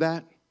you remember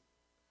that?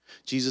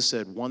 Jesus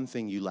said, one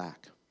thing you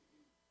lack.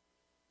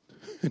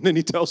 And then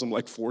he tells him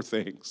like 4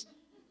 things.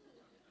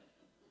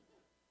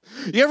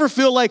 You ever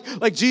feel like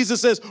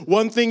Jesus says,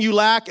 one thing you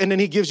lack, and then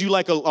he gives you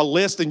like a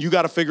list, and you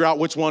got to figure out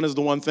which one is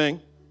the one thing?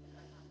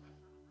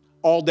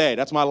 All day,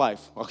 that's my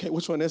life. Okay,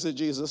 which one is it,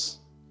 Jesus?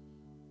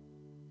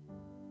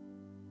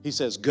 He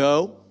says,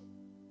 go,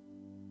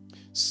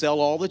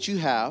 sell all that you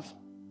have,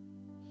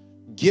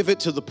 give it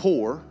to the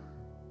poor,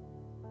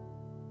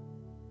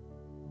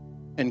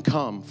 and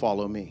come,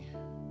 follow me.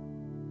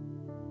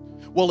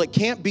 Well, it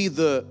can't be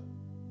the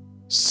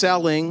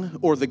selling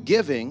or the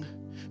giving,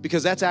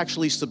 because that's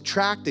actually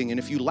subtracting, and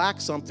if you lack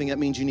something, that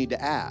means you need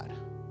to add.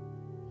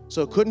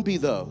 So it couldn't be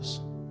those.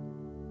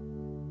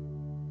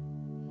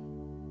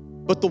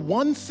 But the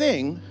one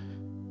thing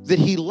that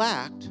he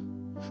lacked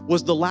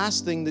was the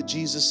last thing that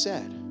Jesus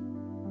said,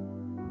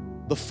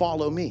 the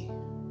follow me.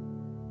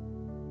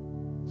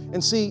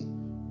 And see,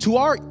 to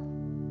our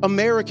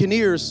American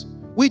ears,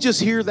 we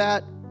just hear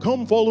that,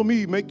 come follow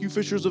me, make you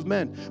fishers of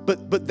men.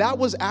 But that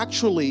was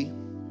actually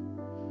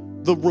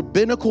the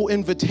rabbinical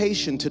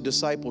invitation to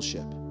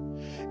discipleship.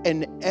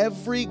 And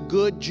every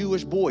good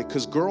Jewish boy,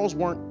 because girls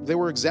they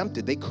were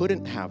exempted, they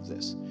couldn't have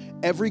this.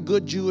 Every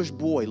good Jewish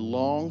boy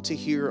longed to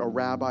hear a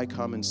rabbi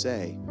come and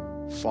say,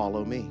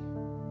 follow me.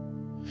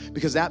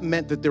 Because that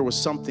meant that there was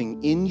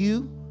something in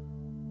you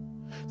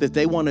that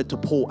they wanted to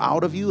pull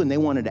out of you, and they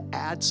wanted to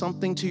add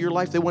something to your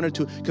life. They wanted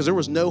to, because there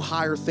was no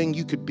higher thing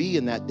you could be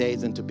in that day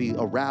than to be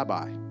a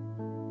rabbi,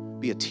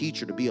 be a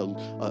teacher, to be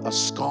a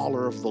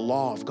scholar of the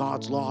law, of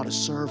God's law, to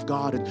serve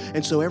God.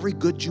 And so every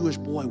good Jewish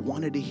boy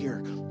wanted to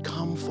hear,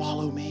 come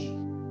follow me.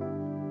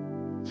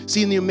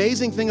 See, and the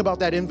amazing thing about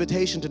that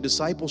invitation to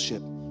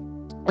discipleship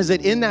is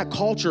that in that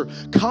culture,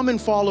 come and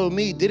follow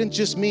me didn't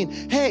just mean,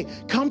 hey,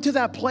 come to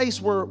that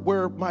place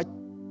where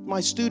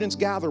my students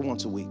gather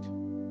once a week.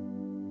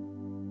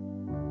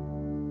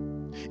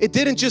 It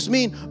didn't just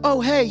mean, oh,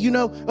 hey,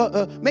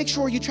 make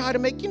sure you try to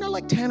make,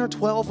 like 10 or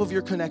 12 of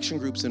your connection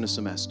groups in a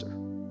semester.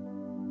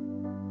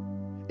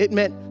 It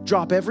meant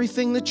drop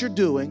everything that you're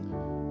doing,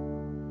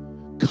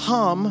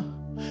 come,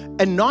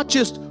 and not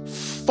just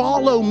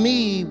follow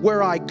me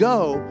where I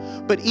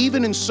go, but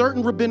even in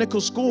certain rabbinical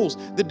schools,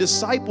 the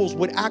disciples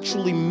would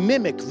actually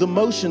mimic the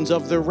motions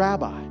of their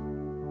rabbi.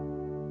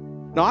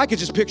 Now, I could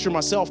just picture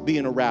myself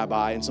being a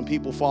rabbi and some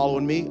people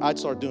following me. I'd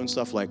start doing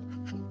stuff like,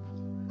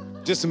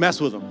 just to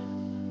mess with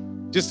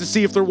them, just to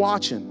see if they're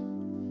watching.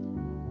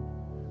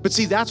 But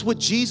see, that's what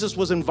Jesus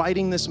was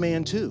inviting this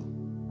man to.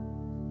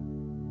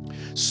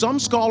 Some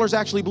scholars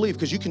actually believe,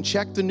 because you can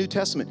check the New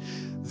Testament,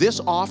 this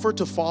offer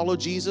to follow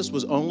Jesus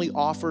was only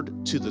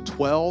offered to the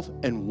 12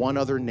 and one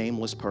other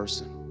nameless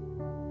person.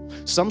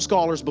 Some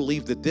scholars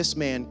believe that this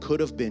man could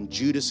have been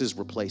Judas's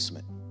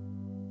replacement.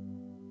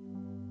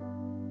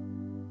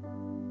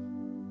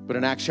 But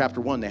in Acts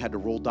chapter 1, they had to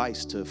roll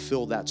dice to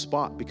fill that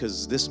spot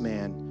because this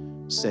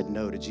man said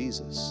no to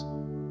Jesus.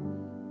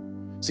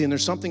 See, and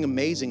there's something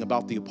amazing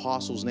about the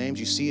apostles' names.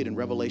 You see it in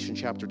Revelation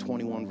chapter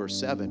 21, verse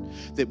 7,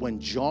 that when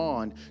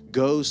John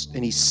goes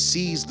and he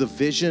sees the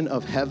vision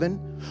of heaven,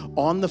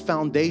 on the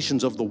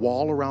foundations of the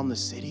wall around the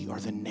city are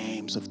the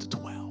names of the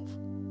 12.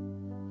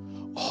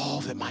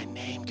 Oh, that my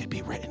name could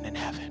be written in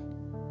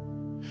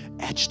heaven,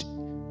 etched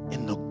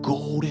in the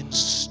golden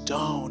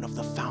stone of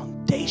the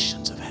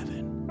foundations of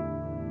heaven.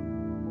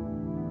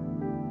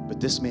 But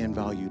this man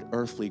valued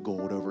earthly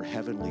gold over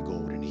heavenly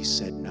gold, and he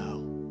said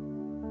no.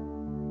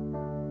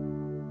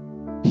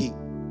 He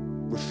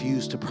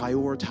refused to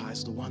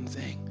prioritize the one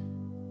thing.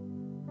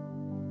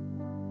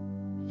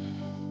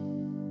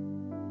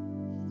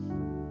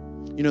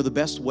 The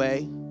best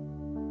way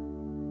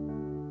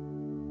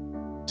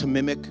to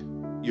mimic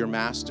your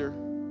master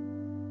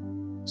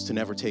is to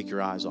never take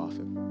your eyes off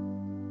him.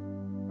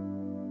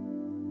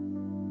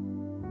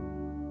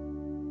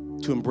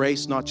 To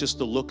embrace not just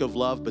the look of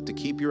love, but to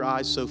keep your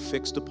eyes so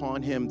fixed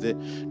upon him that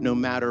no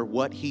matter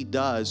what he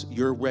does,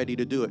 you're ready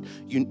to do it.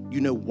 You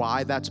know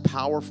why that's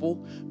powerful?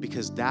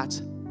 Because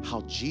that's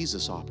how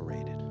Jesus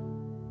operated.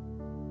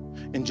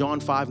 In John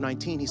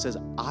 5:19, he says,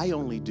 I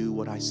only do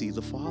what I see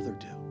the Father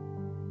do.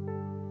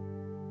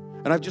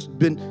 And I've just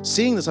been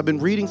seeing this. I've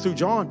been reading through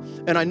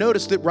John, and I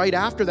noticed that right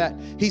after that,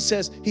 he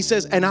says,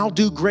 and I'll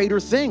do greater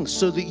things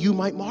so that you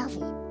might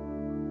marvel.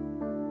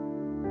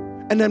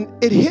 And then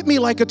it hit me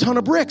like a ton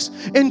of bricks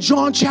in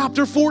John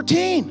chapter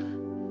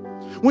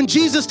 14. When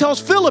Jesus tells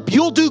Philip,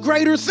 you'll do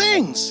greater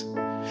things.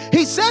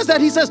 He says,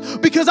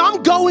 because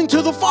I'm going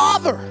to the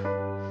Father.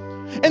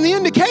 And the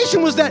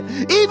indication was that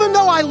even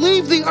though I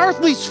leave the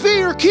earthly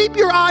sphere, keep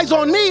your eyes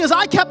on me as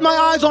I kept my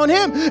eyes on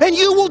him, and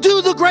you will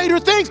do the greater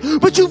things.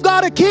 But you've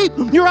got to keep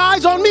your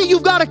eyes on me.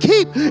 You've got to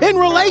keep in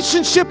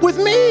relationship with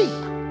me.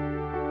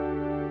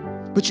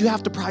 But you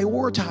have to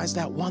prioritize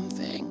that one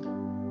thing.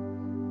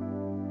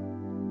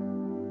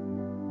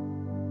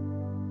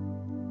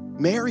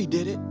 Mary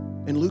did it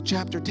in Luke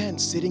chapter 10,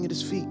 sitting at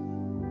his feet,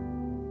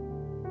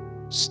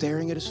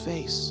 staring at his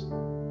face,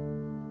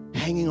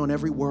 hanging on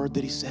every word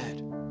that he said.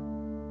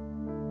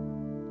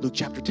 Luke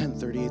chapter 10,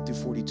 38 through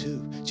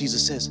 42,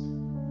 Jesus says,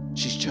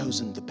 she's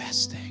chosen the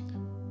best thing,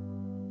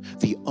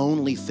 the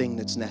only thing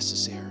that's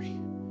necessary.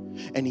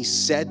 And he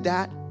said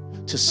that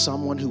to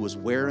someone who was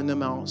wearing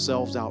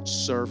themselves out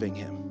serving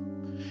him.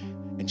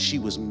 And she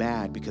was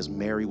mad because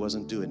Mary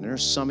wasn't doing it. And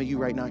there's some of you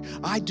right now,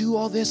 I do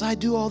all this, I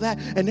do all that,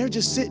 and they're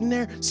just sitting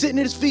there, sitting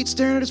at his feet,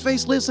 staring at his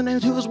face, listening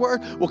to his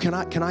word. Well, can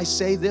I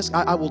say this?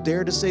 I will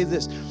dare to say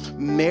this.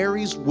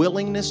 Mary's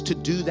willingness to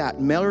do that,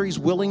 Mary's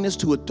willingness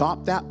to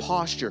adopt that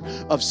posture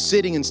of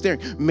sitting and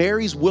staring,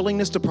 Mary's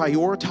willingness to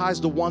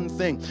prioritize the one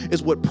thing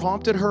is what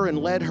prompted her and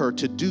led her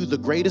to do the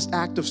greatest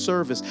act of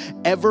service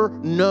ever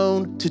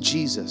known to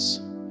Jesus.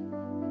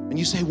 And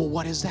you say, well,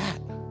 what is that?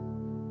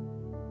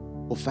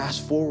 Well,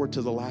 fast forward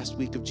to the last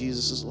week of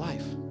Jesus'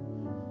 life.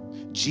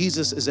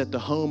 Jesus is at the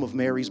home of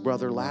Mary's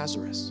brother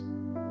Lazarus.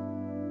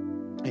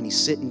 And he's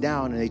sitting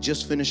down and they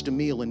just finished a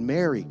meal. And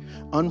Mary,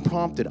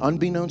 unprompted,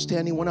 unbeknownst to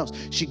anyone else,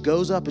 she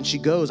goes up and she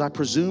goes, I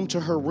presume, to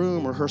her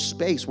room or her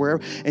space,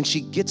 wherever, and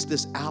she gets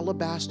this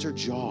alabaster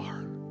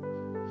jar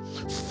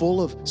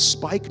full of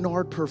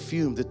spikenard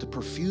perfume, that the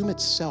perfume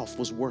itself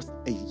was worth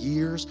a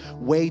year's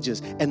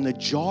wages, and the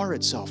jar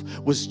itself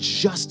was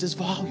just as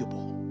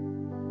valuable.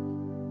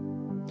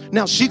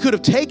 Now, she could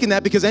have taken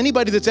that, because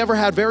anybody that's ever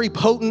had very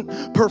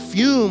potent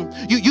perfume,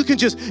 you can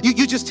just,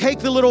 you just take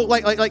the little,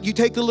 like you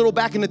take the little,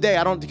 back in the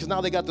day, because now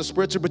they got the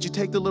spritzer, but you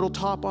take the little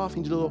top off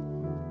and you do a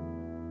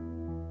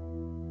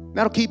little,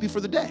 that'll keep you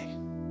for the day.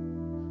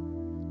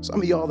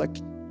 Some of y'all, that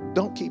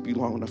don't keep you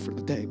long enough for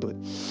the day, but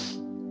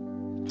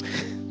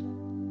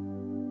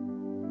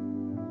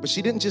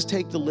she didn't just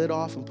take the lid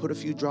off and put a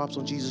few drops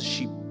on Jesus.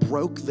 She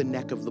broke the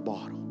neck of the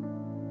bottle.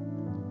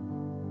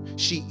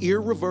 She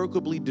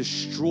irrevocably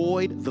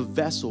destroyed the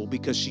vessel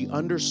because she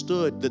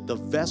understood that the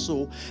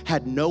vessel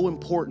had no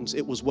importance.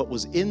 It was what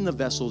was in the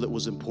vessel that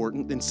was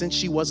important. And since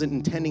she wasn't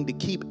intending to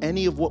keep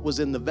any of what was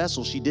in the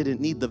vessel, she didn't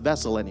need the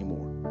vessel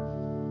anymore.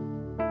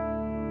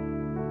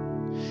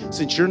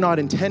 Since you're not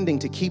intending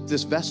to keep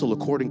this vessel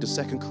according to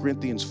 2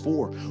 Corinthians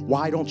 4,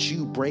 why don't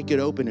you break it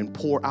open and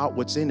pour out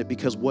what's in it?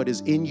 Because what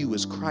is in you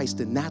is Christ,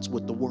 and that's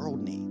what the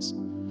world needs.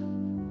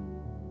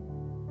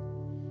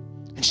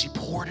 And she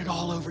poured it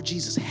all over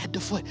Jesus, head to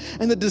foot.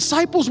 And the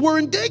disciples were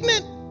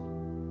indignant.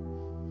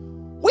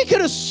 We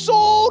could have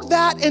sold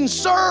that and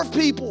served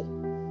people.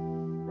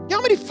 You know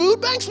how many food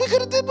banks we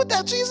could have did with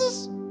that,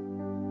 Jesus?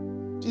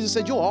 Jesus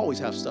said, you'll always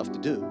have stuff to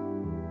do.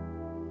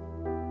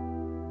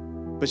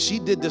 But she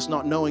did this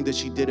not knowing that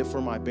she did it for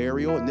my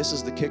burial. And this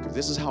is the kicker.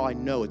 This is how I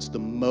know it's the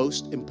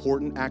most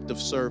important act of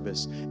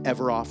service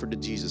ever offered to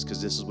Jesus,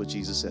 because this is what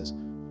Jesus says.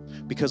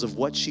 Because of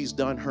what she's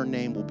done, her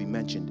name will be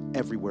mentioned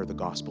everywhere the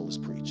gospel is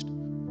preached.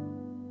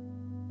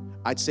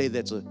 I'd say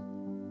that's a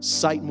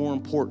sight more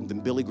important than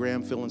Billy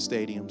Graham filling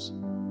stadiums.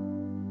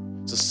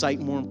 It's a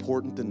sight more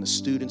important than the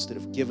students that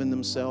have given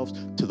themselves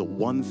to the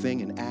one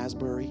thing in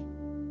Asbury.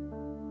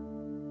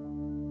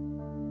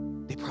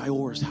 They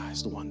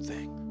prioritize the one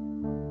thing.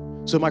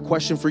 So my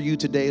question for you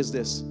today is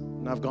this,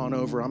 and I've gone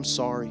over, I'm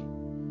sorry.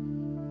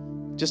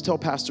 Just tell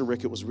Pastor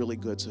Rick it was really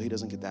good so he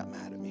doesn't get that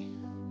mad at me.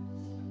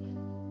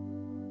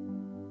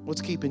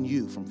 What's keeping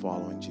you from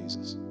following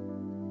Jesus?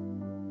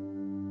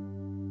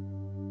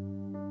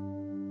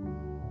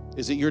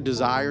 Is it your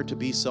desire to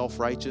be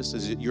self-righteous?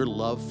 Is it your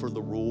love for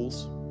the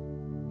rules?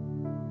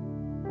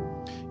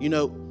 You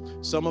know,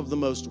 some of the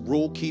most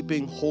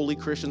rule-keeping, holy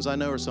Christians I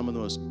know are some of the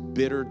most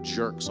bitter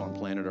jerks on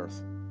planet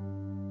Earth.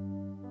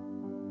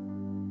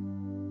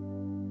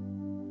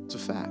 It's a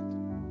fact.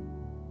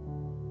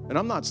 And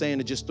I'm not saying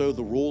to just throw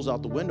the rules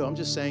out the window. I'm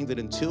just saying that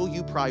until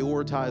you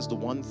prioritize the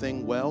one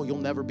thing well, you'll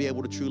never be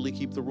able to truly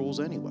keep the rules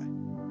anyway.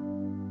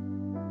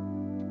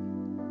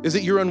 Is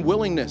it your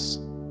unwillingness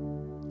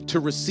to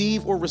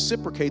receive or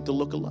reciprocate the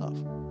look of love?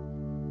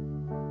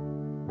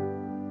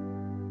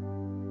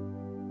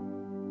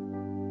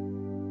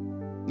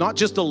 Not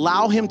just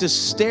allow him to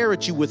stare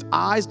at you with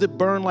eyes that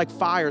burn like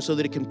fire so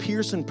that it can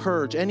pierce and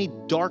purge any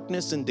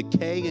darkness and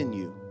decay in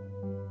you,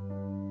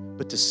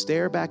 but to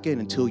stare back in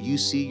until you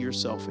see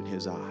yourself in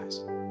his eyes?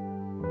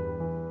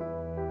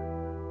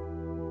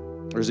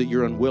 Or is it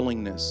your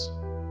unwillingness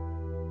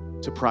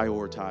to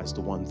prioritize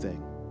the one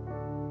thing?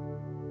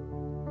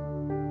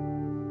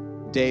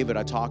 David,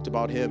 I talked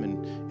about him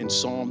in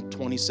Psalm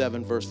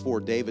 27, verse 4.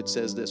 David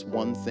says this,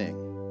 one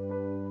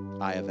thing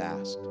I have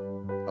asked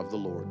of the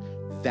Lord,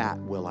 that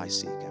will I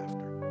seek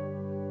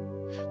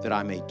after, that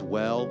I may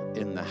dwell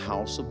in the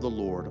house of the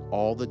Lord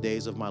all the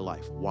days of my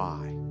life.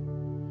 Why?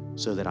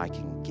 So that I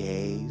can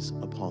gaze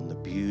upon the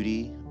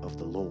beauty of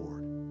the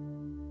Lord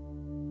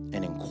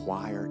and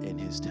inquire in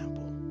his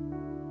temple.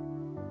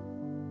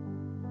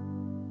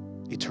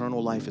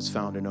 Eternal life is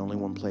found in only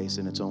one place,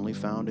 and it's only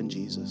found in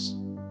Jesus.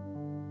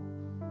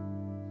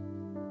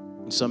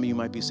 And some of you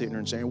might be sitting there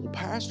and saying, well,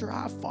 Pastor,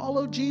 I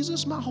followed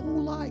Jesus my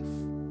whole life.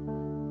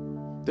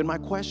 Then my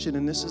question,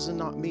 and this is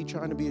not me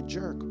trying to be a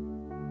jerk,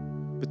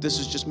 But this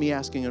is just me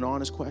asking an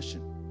honest question.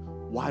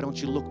 Why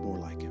don't you look more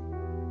like him?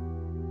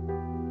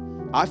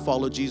 I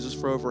followed Jesus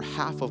for over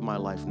half of my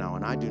life now,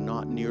 and I do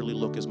not nearly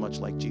look as much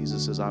like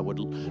Jesus as I would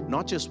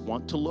not just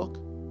want to look,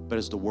 but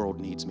as the world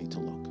needs me to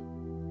look.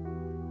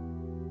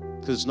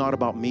 Because it's not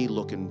about me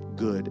looking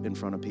good in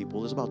front of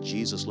people. It's about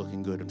Jesus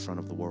looking good in front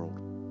of the world.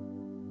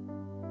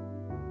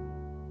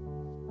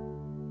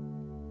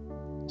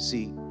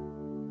 See,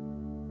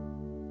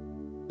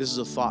 this is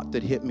a thought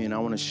that hit me, and I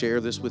want to share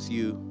this with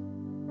you.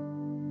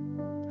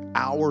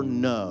 Our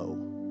no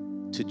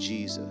to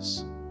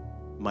Jesus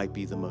might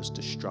be the most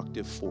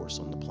destructive force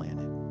on the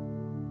planet.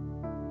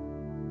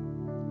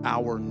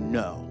 Our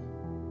no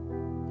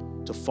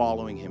to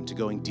following him, to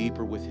going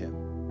deeper with him.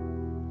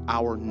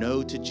 Our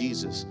no to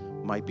Jesus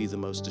might be the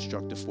most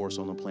destructive force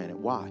on the planet.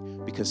 Why?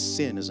 Because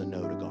sin is a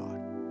no to God.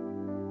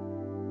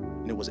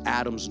 And it was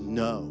Adam's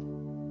no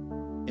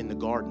in the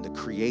garden that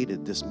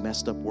created this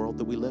messed up world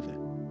that we live in.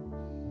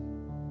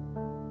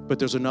 But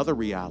there's another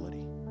reality.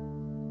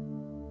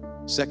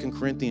 2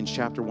 Corinthians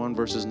chapter 1,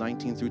 verses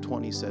 19 through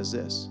 20 says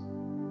this,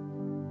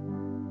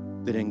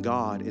 that in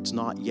God, it's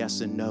not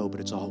yes and no, but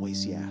it's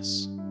always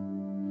yes.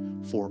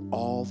 For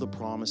all the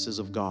promises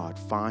of God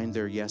find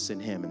their yes in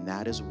him, and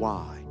that is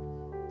why,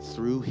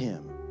 through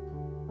him,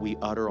 we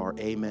utter our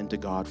amen to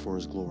God for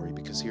his glory.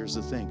 Because here's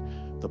the thing,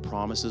 the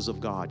promises of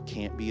God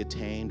can't be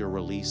attained or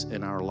released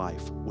in our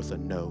life with a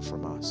no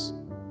from us.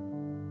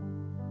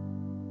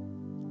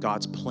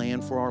 God's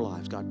plan for our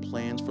lives, God's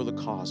plans for the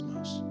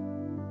cosmos,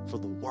 for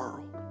the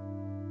world,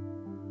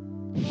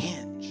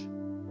 hinge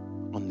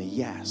on the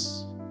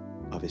yes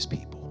of his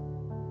people.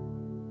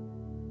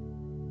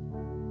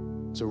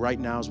 So right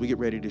now, as we get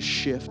ready to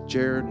shift,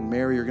 Jared and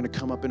Mary are going to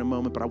come up in a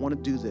moment, but I want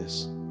to do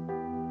this.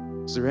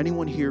 Is there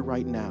anyone here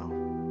right now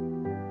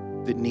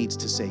that needs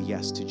to say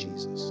yes to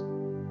Jesus?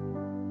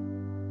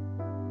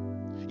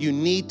 You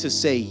need to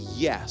say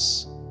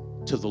yes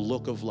to the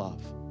look of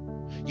love.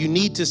 You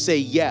need to say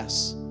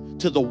yes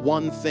to the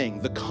one thing,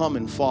 the come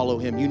and follow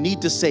him. You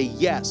need to say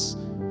yes.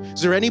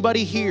 Is there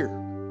anybody here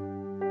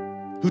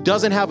who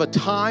doesn't have a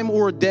time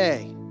or a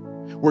day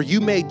where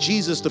you made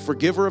Jesus the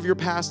forgiver of your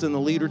past and the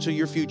leader to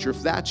your future?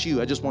 If that's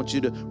you, I just want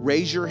you to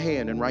raise your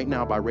hand. And right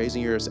now, by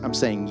raising yours, I'm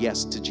saying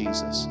yes to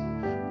Jesus.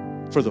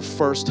 For the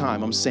first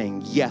time, I'm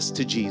saying yes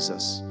to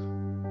Jesus.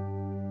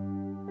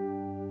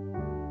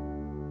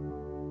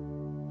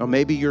 Or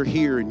maybe you're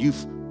here and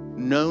you've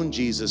known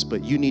Jesus,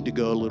 but you need to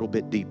go a little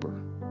bit deeper.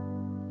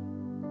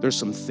 There's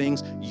some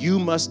things you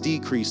must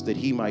decrease that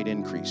he might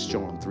increase,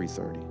 John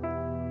 3:30.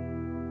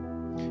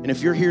 And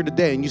if you're here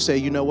today and you say,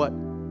 you know what?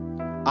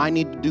 I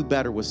need to do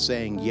better with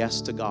saying yes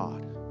to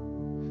God,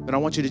 then I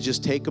want you to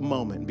just take a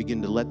moment and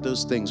begin to let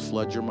those things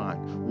flood your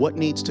mind. What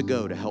needs to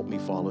go to help me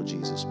follow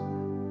Jesus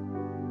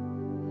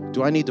more?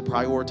 Do I need to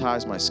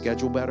prioritize my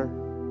schedule better?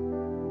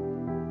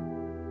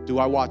 Do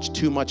I watch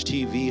too much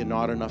TV and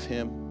not enough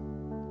him?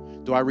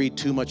 Do I read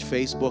too much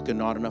Facebook and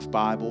not enough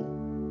Bible?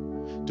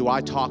 Do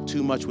I talk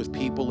too much with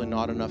people and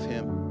not enough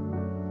him?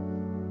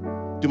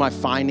 Do my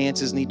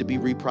finances need to be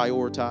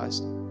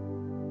reprioritized?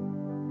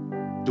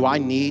 Do I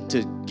need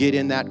to get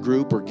in that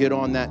group or get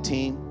on that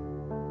team?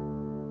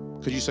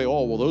 Because you say,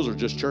 oh, well, those are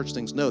just church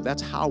things. No,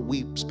 that's how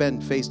we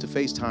spend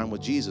face-to-face time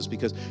with Jesus,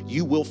 because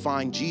you will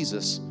find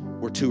Jesus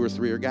where 2 or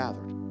 3 are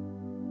gathered.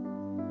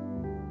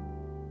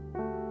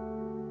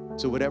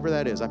 So whatever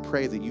that is, I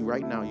pray that you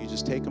right now, you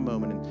just take a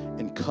moment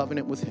and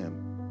covenant with him.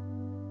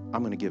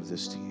 I'm going to give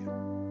this to you.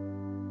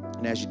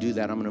 And as you do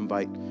that, I'm going to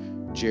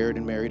invite Jared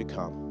and Mary to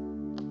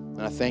come.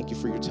 And I thank you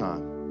for your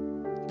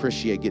time.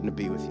 Appreciate getting to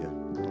be with you.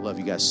 I love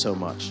you guys so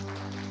much.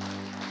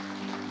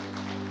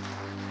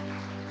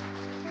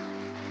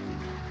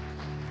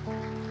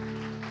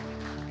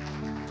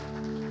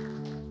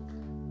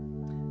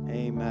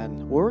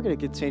 Amen. Well, we're going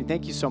to continue.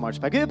 Thank you so much.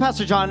 Give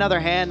Pastor John another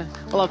hand.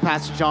 I love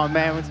Pastor John,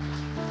 man. It's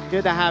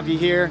good to have you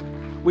here.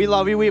 We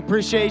love you. We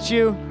appreciate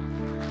you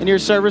and your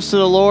service to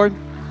the Lord.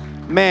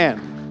 Man,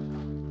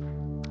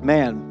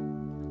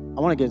 I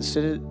want to get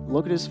sit,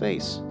 look at his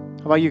face.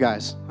 How about you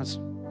guys? Let's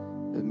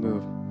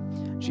move.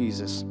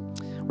 Jesus.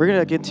 We're going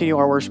to continue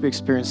our worship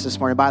experience this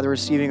morning by the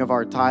receiving of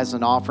our tithes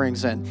and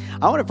offerings. And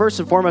I want to first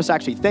and foremost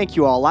actually thank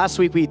you all. Last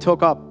week we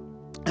took up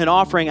an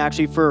offering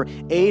actually for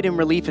aid and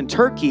relief in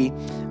Turkey.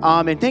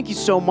 And thank you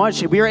so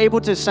much. We were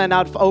able to send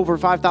out over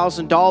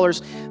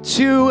 $5,000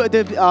 to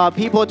the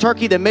people of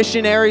Turkey, the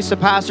missionaries, the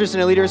pastors,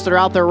 and the leaders that are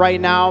out there right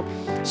now,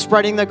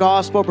 spreading the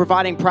gospel,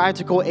 providing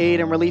practical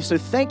aid and relief. So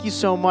thank you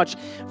so much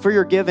for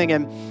your giving.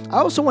 And I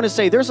also want to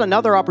say there's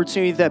another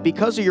opportunity that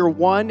because of your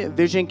One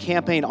Vision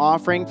campaign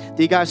offering that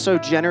you guys so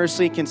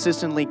generously,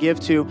 consistently give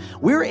to,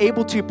 we were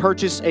able to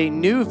purchase a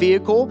new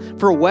vehicle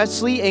for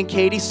Wesley and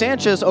Katie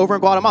Sanchez over in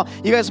Guatemala.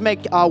 You guys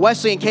make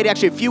Wesley and Katie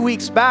actually a few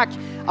weeks back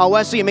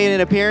Wesley made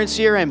an appearance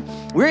here, and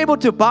we were able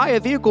to buy a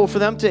vehicle for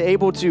them to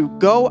able to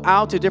go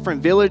out to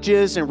different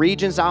villages and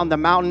regions out in the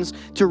mountains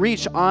to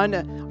reach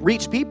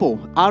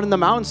people out in the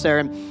mountains there.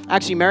 And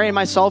actually, Mary and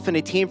myself and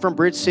a team from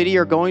Bridge City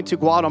are going to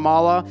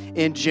Guatemala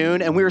in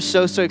June, and we were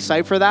so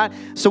excited for that.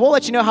 So we'll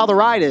let you know how the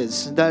ride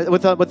is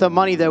with the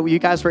money that you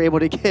guys were able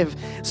to give.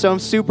 So I'm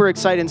super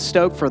excited and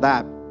stoked for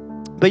that.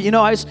 But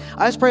I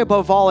just pray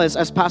above all,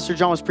 as Pastor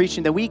John was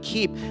preaching, that we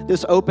keep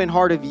this open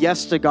heart of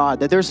yes to God,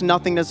 that there's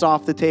nothing that's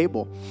off the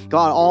table.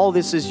 God, all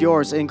this is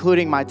yours,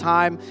 including my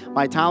time,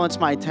 my talents,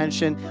 my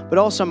attention, but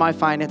also my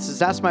finances.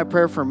 That's my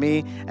prayer for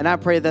me, and I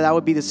pray that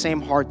would be the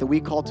same heart that we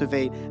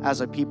cultivate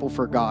as a people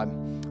for God.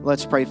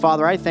 Let's pray.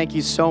 Father, I thank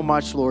you so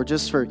much, Lord,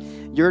 just for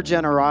your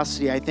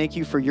generosity. I thank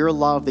you for your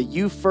love, that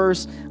you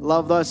first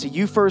loved us, that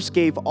you first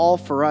gave all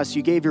for us.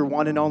 You gave your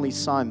one and only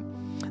Son.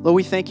 Lord,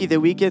 we thank you that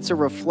we get to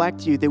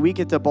reflect you, that we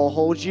get to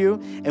behold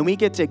you, and we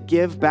get to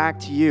give back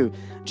to you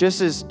just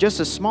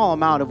a small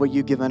amount of what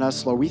you've given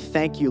us, Lord. We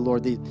thank you,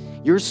 Lord, that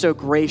you're so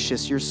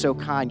gracious, you're so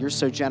kind, you're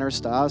so generous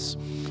to us.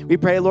 We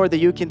pray, Lord, that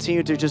you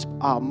continue to just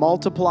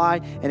multiply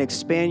and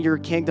expand your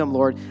kingdom,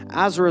 Lord,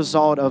 as a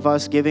result of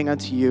us giving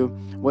unto you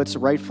what's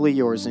rightfully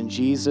yours. In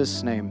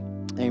Jesus'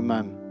 name,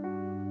 amen.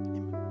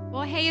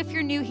 Well, hey, if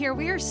you're new here,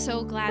 we are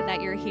so glad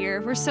that you're here.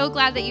 We're so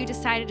glad that you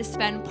decided to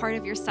spend part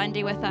of your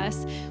Sunday with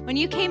us. When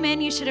you came in,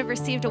 you should have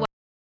received a